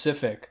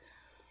specific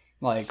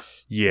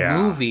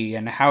movie,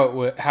 and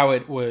how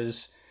it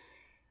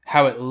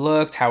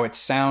looked, how it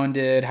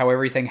sounded, how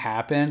everything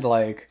happened.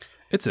 Like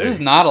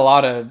there's not a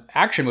lot of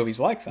action movies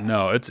like that.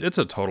 No, it's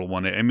a total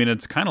one. I mean,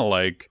 it's kind of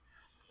like.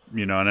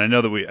 And I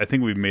know that I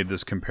think we've made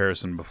this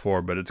comparison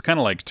before, but it's kind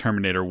of like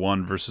Terminator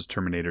 1 versus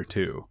Terminator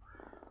 2.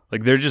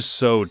 Like they're just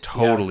so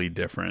totally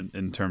different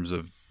in terms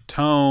of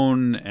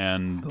tone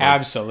and the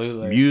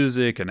Absolutely.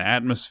 music and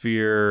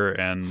atmosphere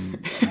and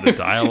the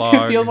dialogue.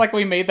 It feels like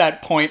we made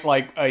that point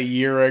like a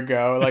year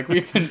ago. Like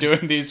we've been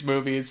doing these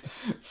movies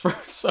for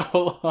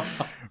so long.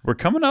 We're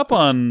coming up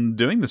on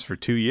doing this for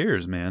 2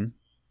 years, man.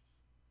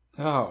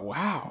 Oh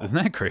wow! Isn't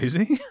that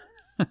crazy?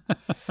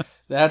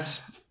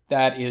 That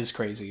is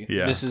crazy.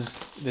 Yeah. This is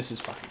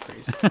fucking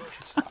crazy. We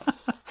should stop.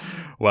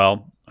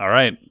 Well, all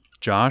right,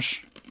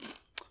 Josh.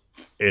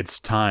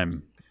 It's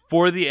time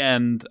for the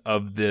end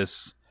of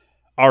this,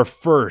 our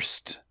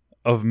first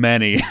of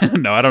many.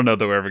 No, I don't know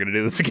that we're ever going to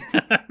do this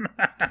again.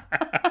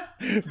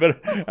 But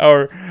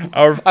our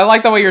I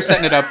like the way you're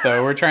setting it up,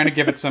 though. We're trying to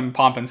give it some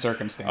pomp and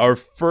circumstance. our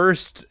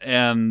first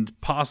and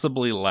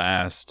possibly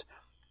last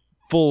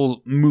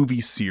full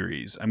movie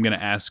series. I'm going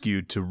to ask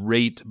you to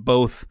rate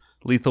both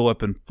Lethal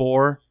Weapon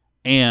 4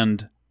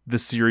 and the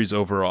series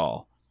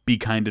overall. Be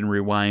Kind and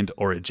Rewind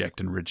or Eject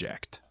and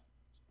Reject.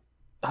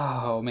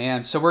 Oh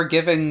man, so we're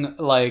giving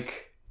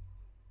like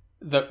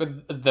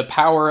the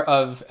power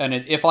of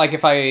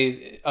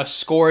a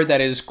score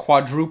that is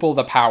quadruple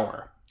the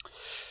power.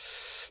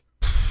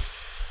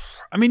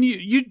 I mean,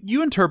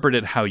 you interpret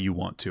it how you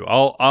want to.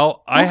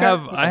 I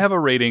have a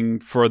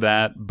rating for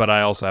that, but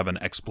I also have an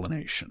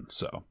explanation.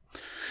 So,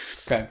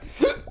 okay,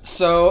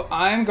 so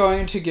I'm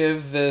going to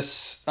give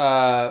this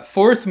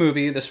fourth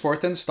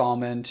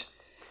installment,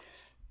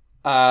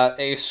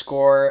 a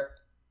score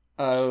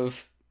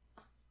of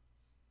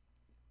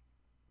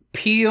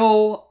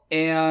Peel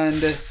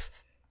and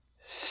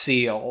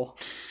Seal.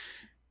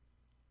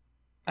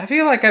 I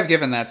feel like I've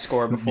given that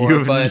score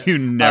before, but you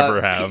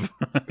never have.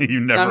 You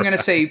never. I'm going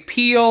to say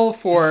Peel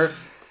for,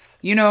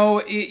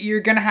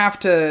 you're going to have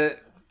to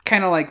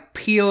kind of like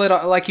peel it,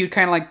 like you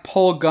kind of like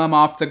pull gum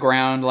off the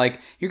ground. Like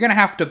you're going to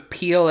have to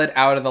peel it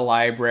out of the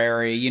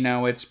library.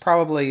 It's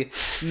probably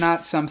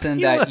not something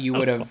that you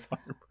would have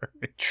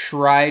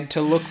tried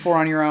to look for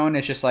on your own.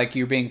 It's just like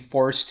you're being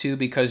forced to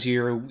because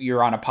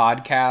you're on a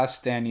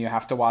podcast and you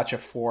have to watch a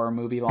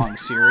 4-movie long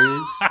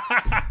series.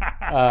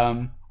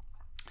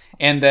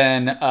 And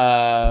then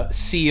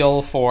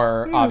Seal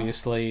for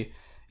obviously,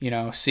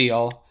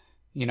 Seal,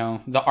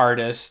 the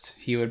artist.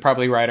 He would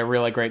probably write a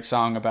really great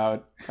song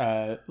about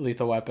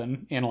Lethal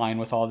Weapon in line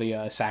with all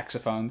the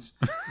saxophones.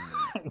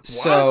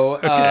 So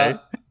okay.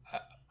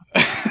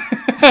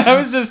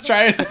 I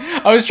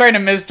was trying to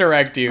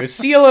misdirect you.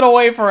 Seal it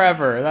away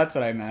forever. That's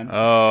what I meant.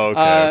 Oh,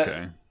 okay,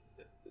 okay.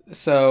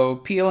 So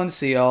Peel and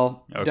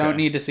Seal. Okay. Don't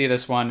need to see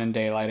this one in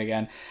daylight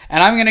again.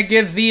 And I'm gonna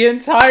give the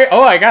entire.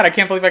 Oh my god! I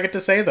can't believe I get to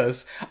say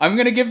this. I'm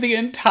gonna give the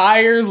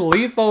entire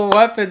Lethal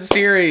Weapon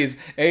series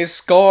a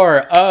score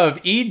of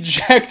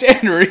Eject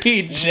and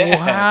Reject.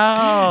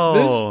 Wow.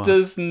 This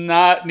does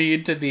not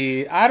need to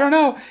be. I don't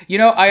know.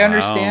 I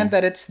understand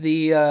that it's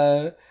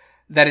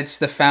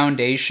the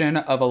foundation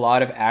of a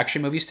lot of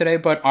action movies today,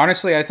 but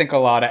honestly, I think a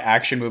lot of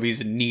action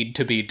movies need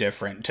to be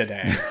different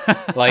today.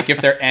 Like, if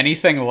they're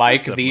anything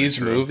like these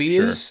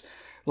movies,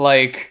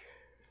 like,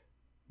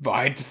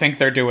 I think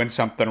they're doing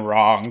something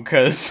wrong,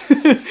 because,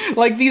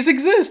 like, these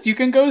exist. You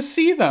can go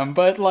see them,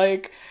 but,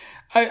 like,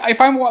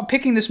 if I'm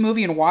picking this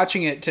movie and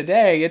watching it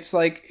today, it's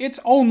like, it's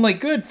only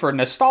good for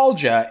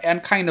nostalgia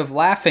and kind of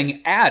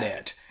laughing at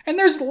it. And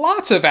there's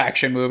lots of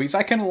action movies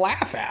I can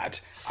laugh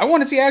at. I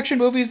want to see action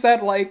movies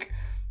that, like,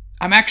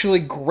 I'm actually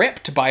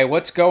gripped by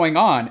what's going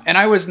on. And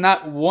I was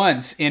not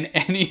once in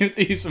any of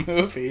these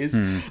movies,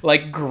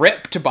 like,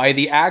 gripped by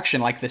the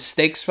action. Like, the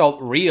stakes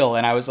felt real,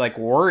 and I was, like,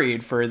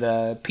 worried for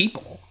the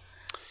people.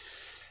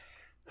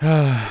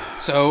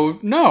 So,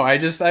 no,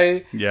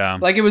 yeah.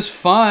 like, it was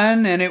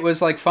fun, and it was,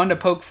 like, fun to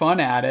poke fun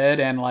at it,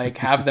 and, like,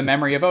 have the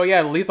memory of, oh,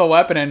 yeah, Lethal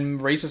Weapon and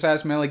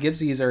racist-ass Mel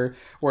Gibson's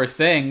were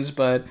things,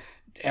 but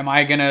am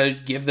I gonna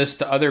give this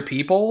to other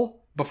people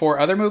before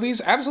other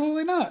movies?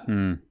 Absolutely not.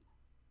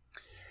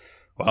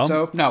 Well,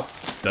 so, no.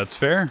 That's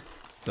fair.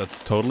 That's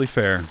totally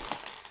fair.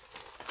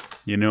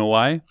 You know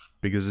why?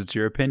 Because it's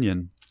your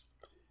opinion.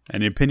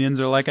 And opinions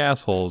are like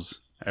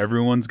assholes.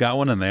 Everyone's got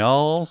one and they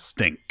all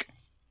stink.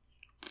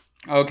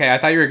 Okay, I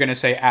thought you were going to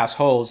say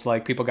assholes,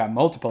 like people got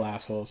multiple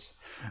assholes.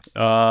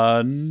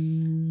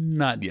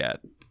 Not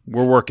yet.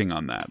 We're working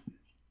on that.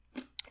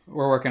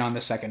 We're working on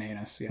the second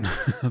anus, yeah.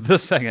 The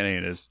second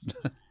anus.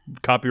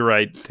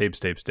 Copyright Tapes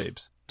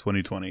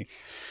 2020.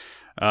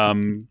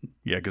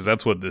 Yeah, because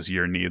that's what this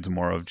year needs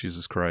more of.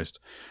 Jesus Christ,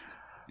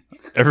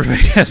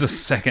 everybody has a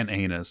second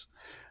anus.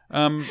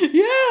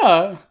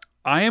 Yeah,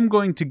 I am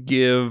going to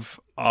give.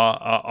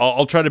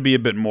 I'll try to be a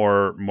bit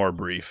more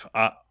brief.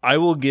 I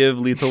will give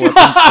Lethal Weapon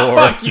 4.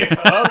 Fuck you.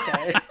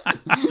 Okay.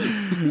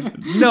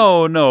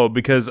 No,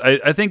 because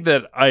I think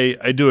that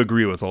I do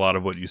agree with a lot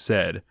of what you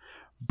said,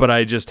 but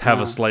I just have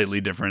a slightly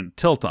different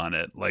tilt on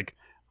it. Like,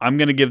 I'm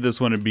gonna give this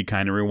one a Be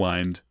Kind and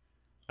Rewind.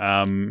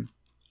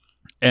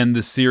 And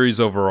the series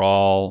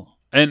overall,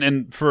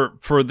 and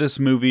for this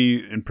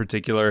movie in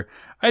particular,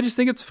 I just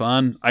think it's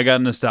fun. I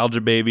got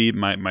nostalgia baby.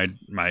 My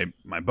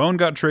bone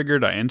got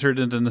triggered. I entered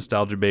into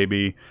nostalgia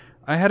baby.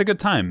 I had a good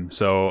time.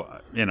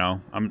 So,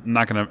 I'm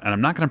not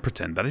gonna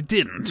pretend that I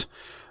didn't.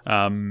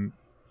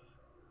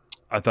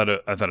 I thought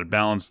it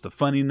balanced the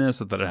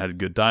funniness. I thought it had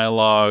good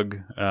dialogue.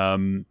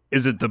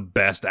 Is it the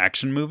best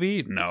action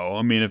movie? No.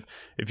 I mean,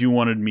 if you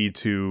wanted me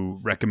to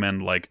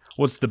recommend, like,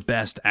 what's the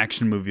best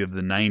action movie of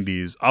the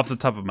 90s, off the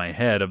top of my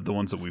head, of the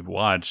ones that we've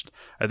watched,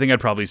 I think I'd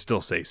probably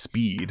still say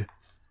Speed,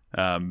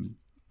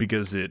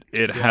 because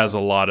it has a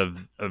lot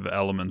of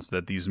elements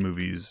that these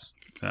movies,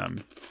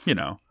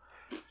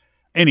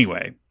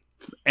 Anyway,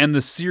 and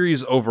the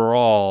series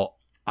overall,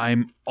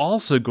 I'm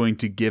also going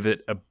to give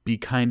it a Be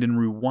Kind and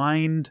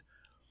Rewind,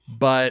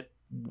 but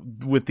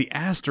with the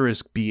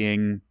asterisk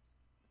being,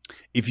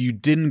 if you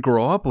didn't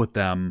grow up with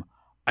them,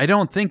 I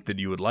don't think that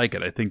you would like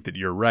it. I think that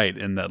you're right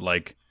in that,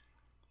 like,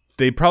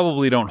 they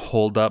probably don't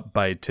hold up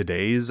by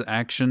today's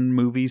action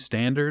movie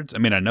standards. I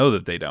mean, I know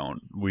that they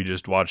don't. We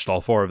just watched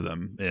all 4 of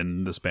them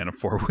in the span of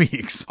 4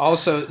 weeks.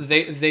 Also,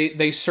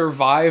 they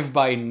survive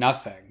by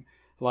nothing.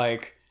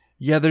 Like,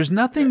 yeah, there's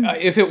nothing.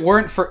 If it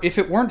weren't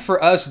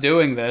for us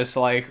doing this,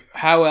 like,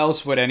 how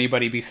else would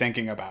anybody be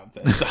thinking about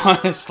this?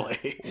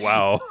 Honestly,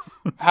 wow.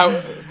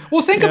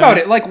 Well, think about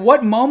it. Like,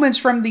 what moments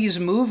from these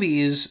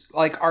movies,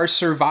 like, are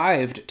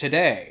survived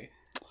today?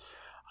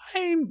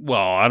 I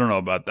don't know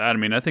about that. I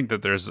mean, I think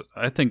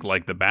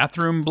like the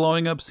bathroom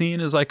blowing up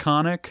scene is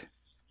iconic.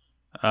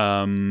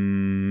 I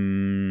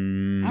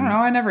don't know.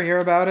 I never hear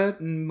about it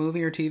in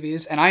movie or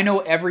TVs, and I know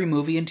every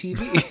movie and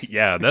TV.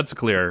 Yeah, that's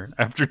clear.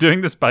 After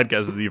doing this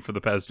podcast with you for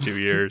the past 2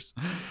 years,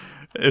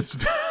 it's.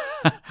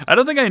 I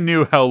don't think I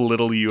knew how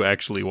little you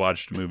actually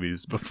watched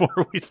movies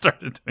before we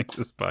started doing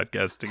this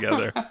podcast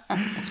together.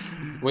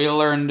 We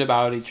learned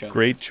about each other.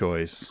 Great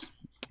choice.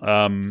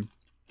 No,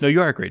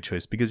 you are a great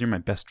choice because you're my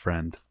best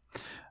friend.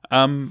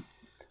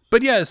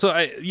 But yeah, so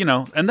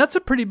and that's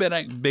a pretty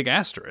big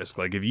asterisk.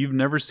 Like, if you've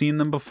never seen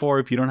them before,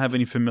 if you don't have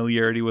any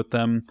familiarity with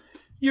them,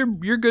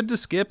 you're good to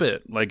skip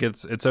it. Like,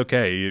 it's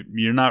okay.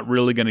 You're not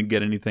really going to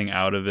get anything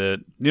out of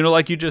it.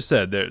 Like you just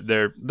said,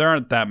 there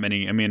aren't that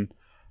many. I mean,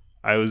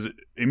 I was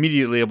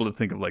immediately able to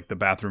think of, like, the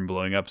bathroom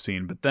blowing up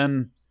scene, but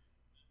then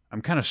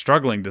I'm kind of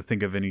struggling to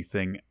think of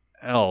anything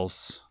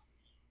else.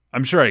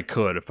 I'm sure I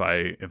could if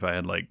I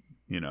had, like,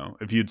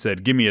 if you'd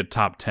said, give me a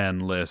top 10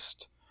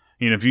 list,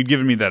 if you'd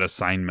given me that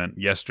assignment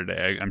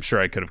yesterday, I'm sure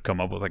I could have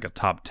come up with, like, a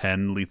top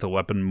 10 Lethal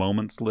Weapon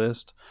moments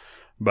list.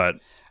 But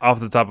off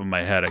the top of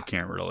my head, I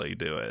can't really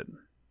do it.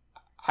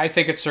 I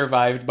think it's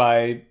survived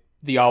by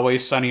the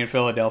Always Sunny in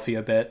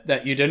Philadelphia bit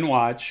that you didn't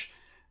watch,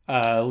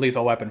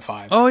 Lethal Weapon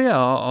 5. Oh, yeah,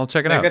 I'll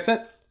check it out. I think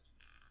that's it.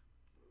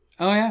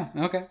 Oh, yeah,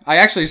 okay. I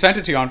actually sent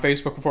it to you on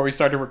Facebook before we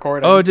started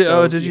recording.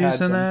 Did you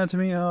send that to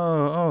me?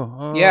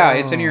 Oh. Yeah,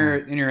 it's in your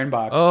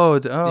inbox. Oh.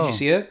 Did you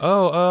see it?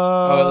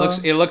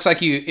 It looks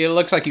like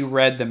you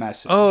read the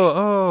message.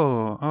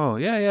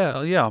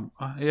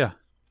 Yeah.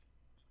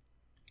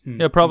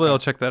 Yeah, probably okay. I'll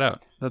check that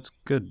out. That's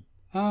good.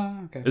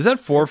 Okay. Is that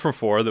 4 for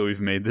 4 that we've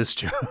made this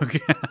joke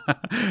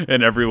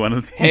in every one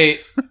of these? Hey,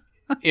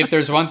 if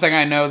there's one thing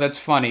I know that's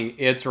funny,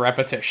 it's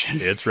repetition.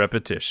 It's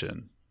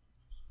repetition.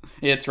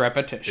 It's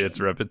repetition. It's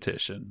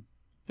repetition.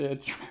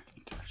 It's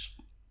repetition.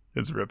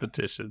 It's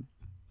repetition.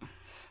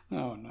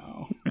 Oh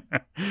no.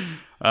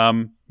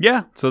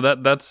 Yeah, so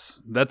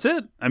that's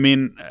it. I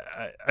mean,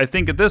 I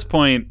think at this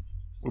point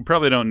we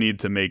probably don't need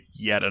to make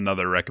yet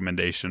another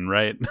recommendation,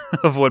 right?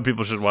 Of what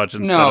people should watch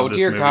instead of this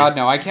movie. No, dear God,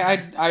 no. I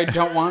can't. I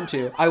don't want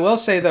to. I will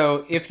say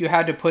though, if you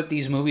had to put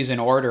these movies in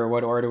order,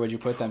 what order would you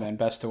put them in,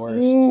 best to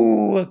worst?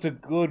 Ooh, that's a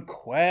good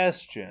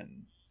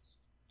question.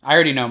 I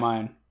already know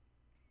mine.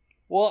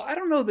 Well, I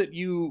don't know that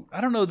you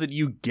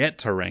get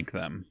to rank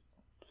them.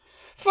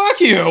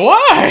 Fuck you!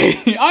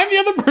 Why? I'm the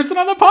other person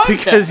on the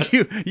podcast.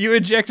 Because you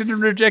ejected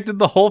and rejected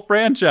the whole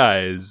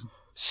franchise.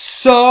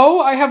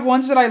 So I have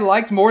ones that I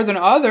liked more than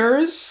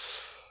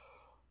others.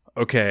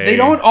 Okay. They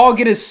don't all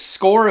get a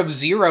score of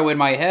 0 in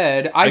my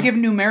head. I give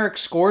numeric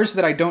scores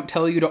that I don't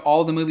tell you to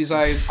all the movies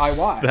I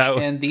watched.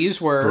 And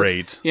these were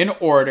great. In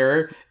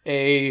order: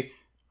 a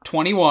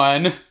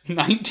 21,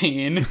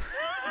 19,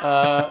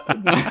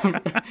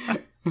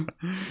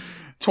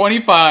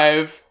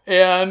 25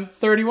 and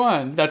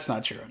 31. That's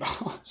not true at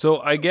all.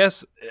 So I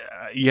guess,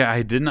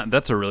 I did not.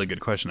 That's a really good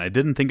question. I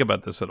didn't think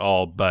about this at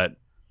all, but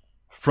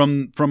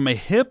from my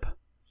hip,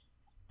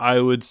 I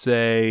would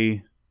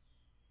say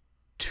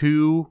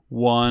 2,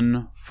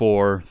 1,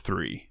 4,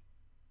 3.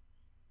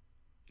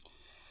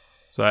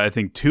 So I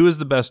think 2 is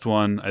the best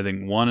one. I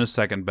think 1 is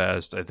second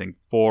best. I think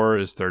 4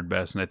 is third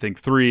best, and I think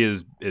 3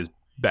 is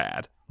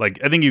bad.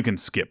 Like, I think you can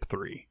skip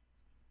 3.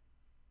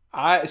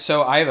 I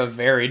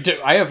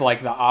have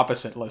like the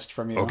opposite list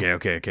from you.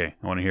 Okay.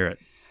 I want to hear it.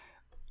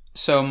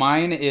 So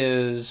mine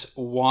is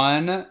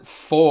 1,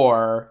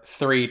 4,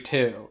 3,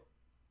 2.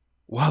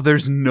 Wow,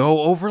 there's no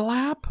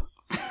overlap?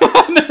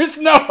 There's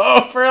no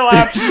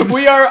overlap.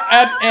 We are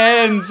at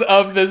ends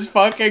of this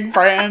fucking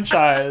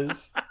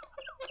franchise.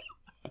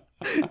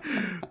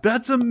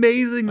 That's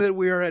amazing that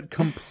we are at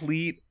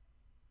complete,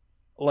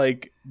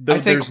 like,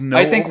 there's no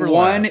I think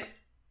overlap.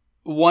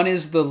 One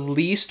is the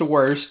least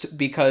worst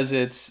because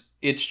it's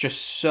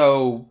just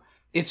so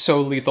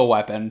Lethal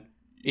Weapon.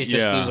 It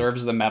just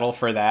deserves the medal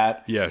for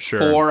that. Yeah,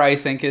 sure. 4, I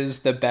think,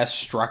 is the best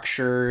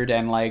structured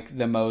and like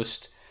the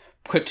most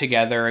put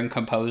together and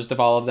composed of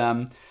all of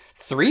them.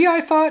 3,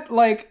 I thought,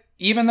 like,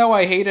 even though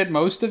I hated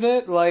most of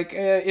it, like,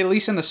 at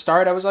least in the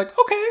start, I was like,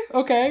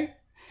 okay.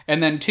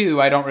 And then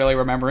 2, I don't really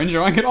remember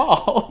enjoying at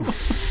all.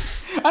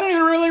 I don't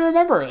even really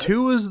remember it.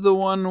 2 is the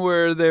one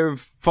where they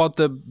fought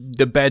the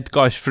bad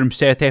guys from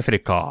South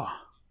Africa.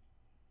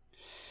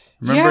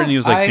 Remember? And he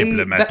was like,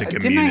 diplomatic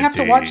immunity. Didn't I have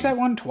to watch that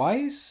one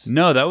twice?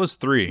 No, that was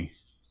 3.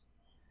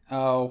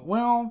 Oh,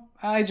 well,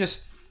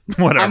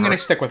 Whatever. I'm going to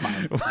stick with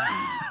mine.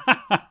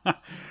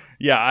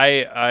 Yeah,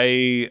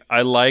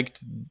 I liked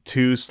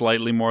 2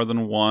 slightly more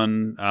than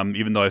 1,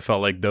 even though I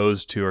felt like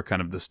those 2 are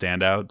kind of the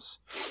standouts.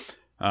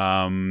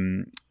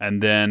 And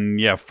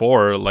then,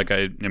 4, like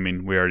I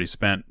mean, we already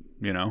spent,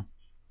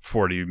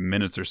 40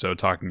 minutes or so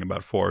talking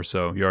about 4,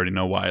 so you already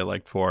know why I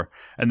liked 4.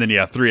 And then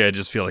 3 I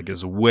just feel like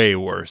is way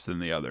worse than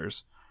the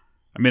others.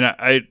 I mean,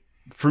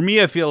 for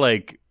me I feel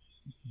like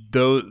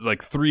those,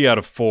 like, 3 out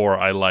of 4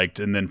 I liked,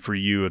 and then for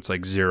you it's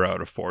like 0 out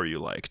of 4 you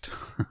liked.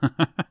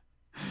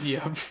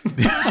 Yep.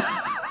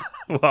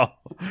 Well,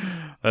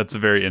 that's a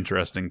very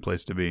interesting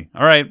place to be.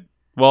 All right.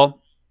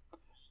 Well,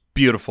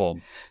 beautiful.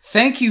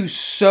 Thank you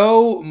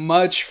so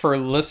much for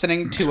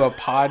listening to a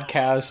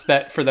podcast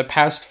that for the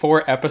past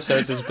 4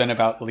 episodes has been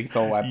about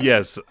Lethal Weapon.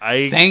 Yes,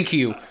 thank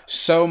you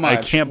so much.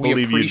 I can't believe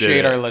we appreciate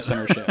you did our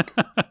listenership.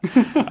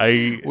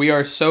 We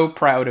are so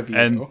proud of you.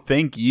 And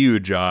thank you,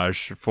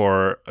 Josh,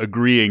 for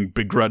agreeing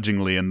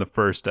begrudgingly in the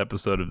first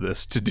episode of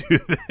this to do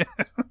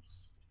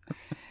this.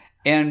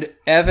 And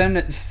Evan,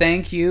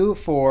 thank you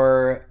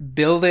for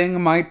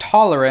building my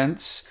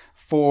tolerance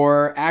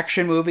for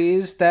action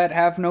movies that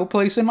have no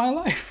place in my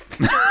life.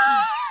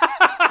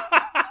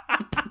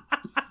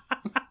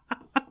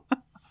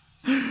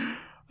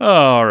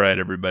 All right,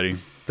 everybody.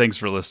 Thanks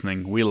for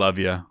listening. We love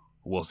you.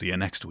 We'll see you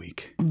next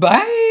week.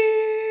 Bye.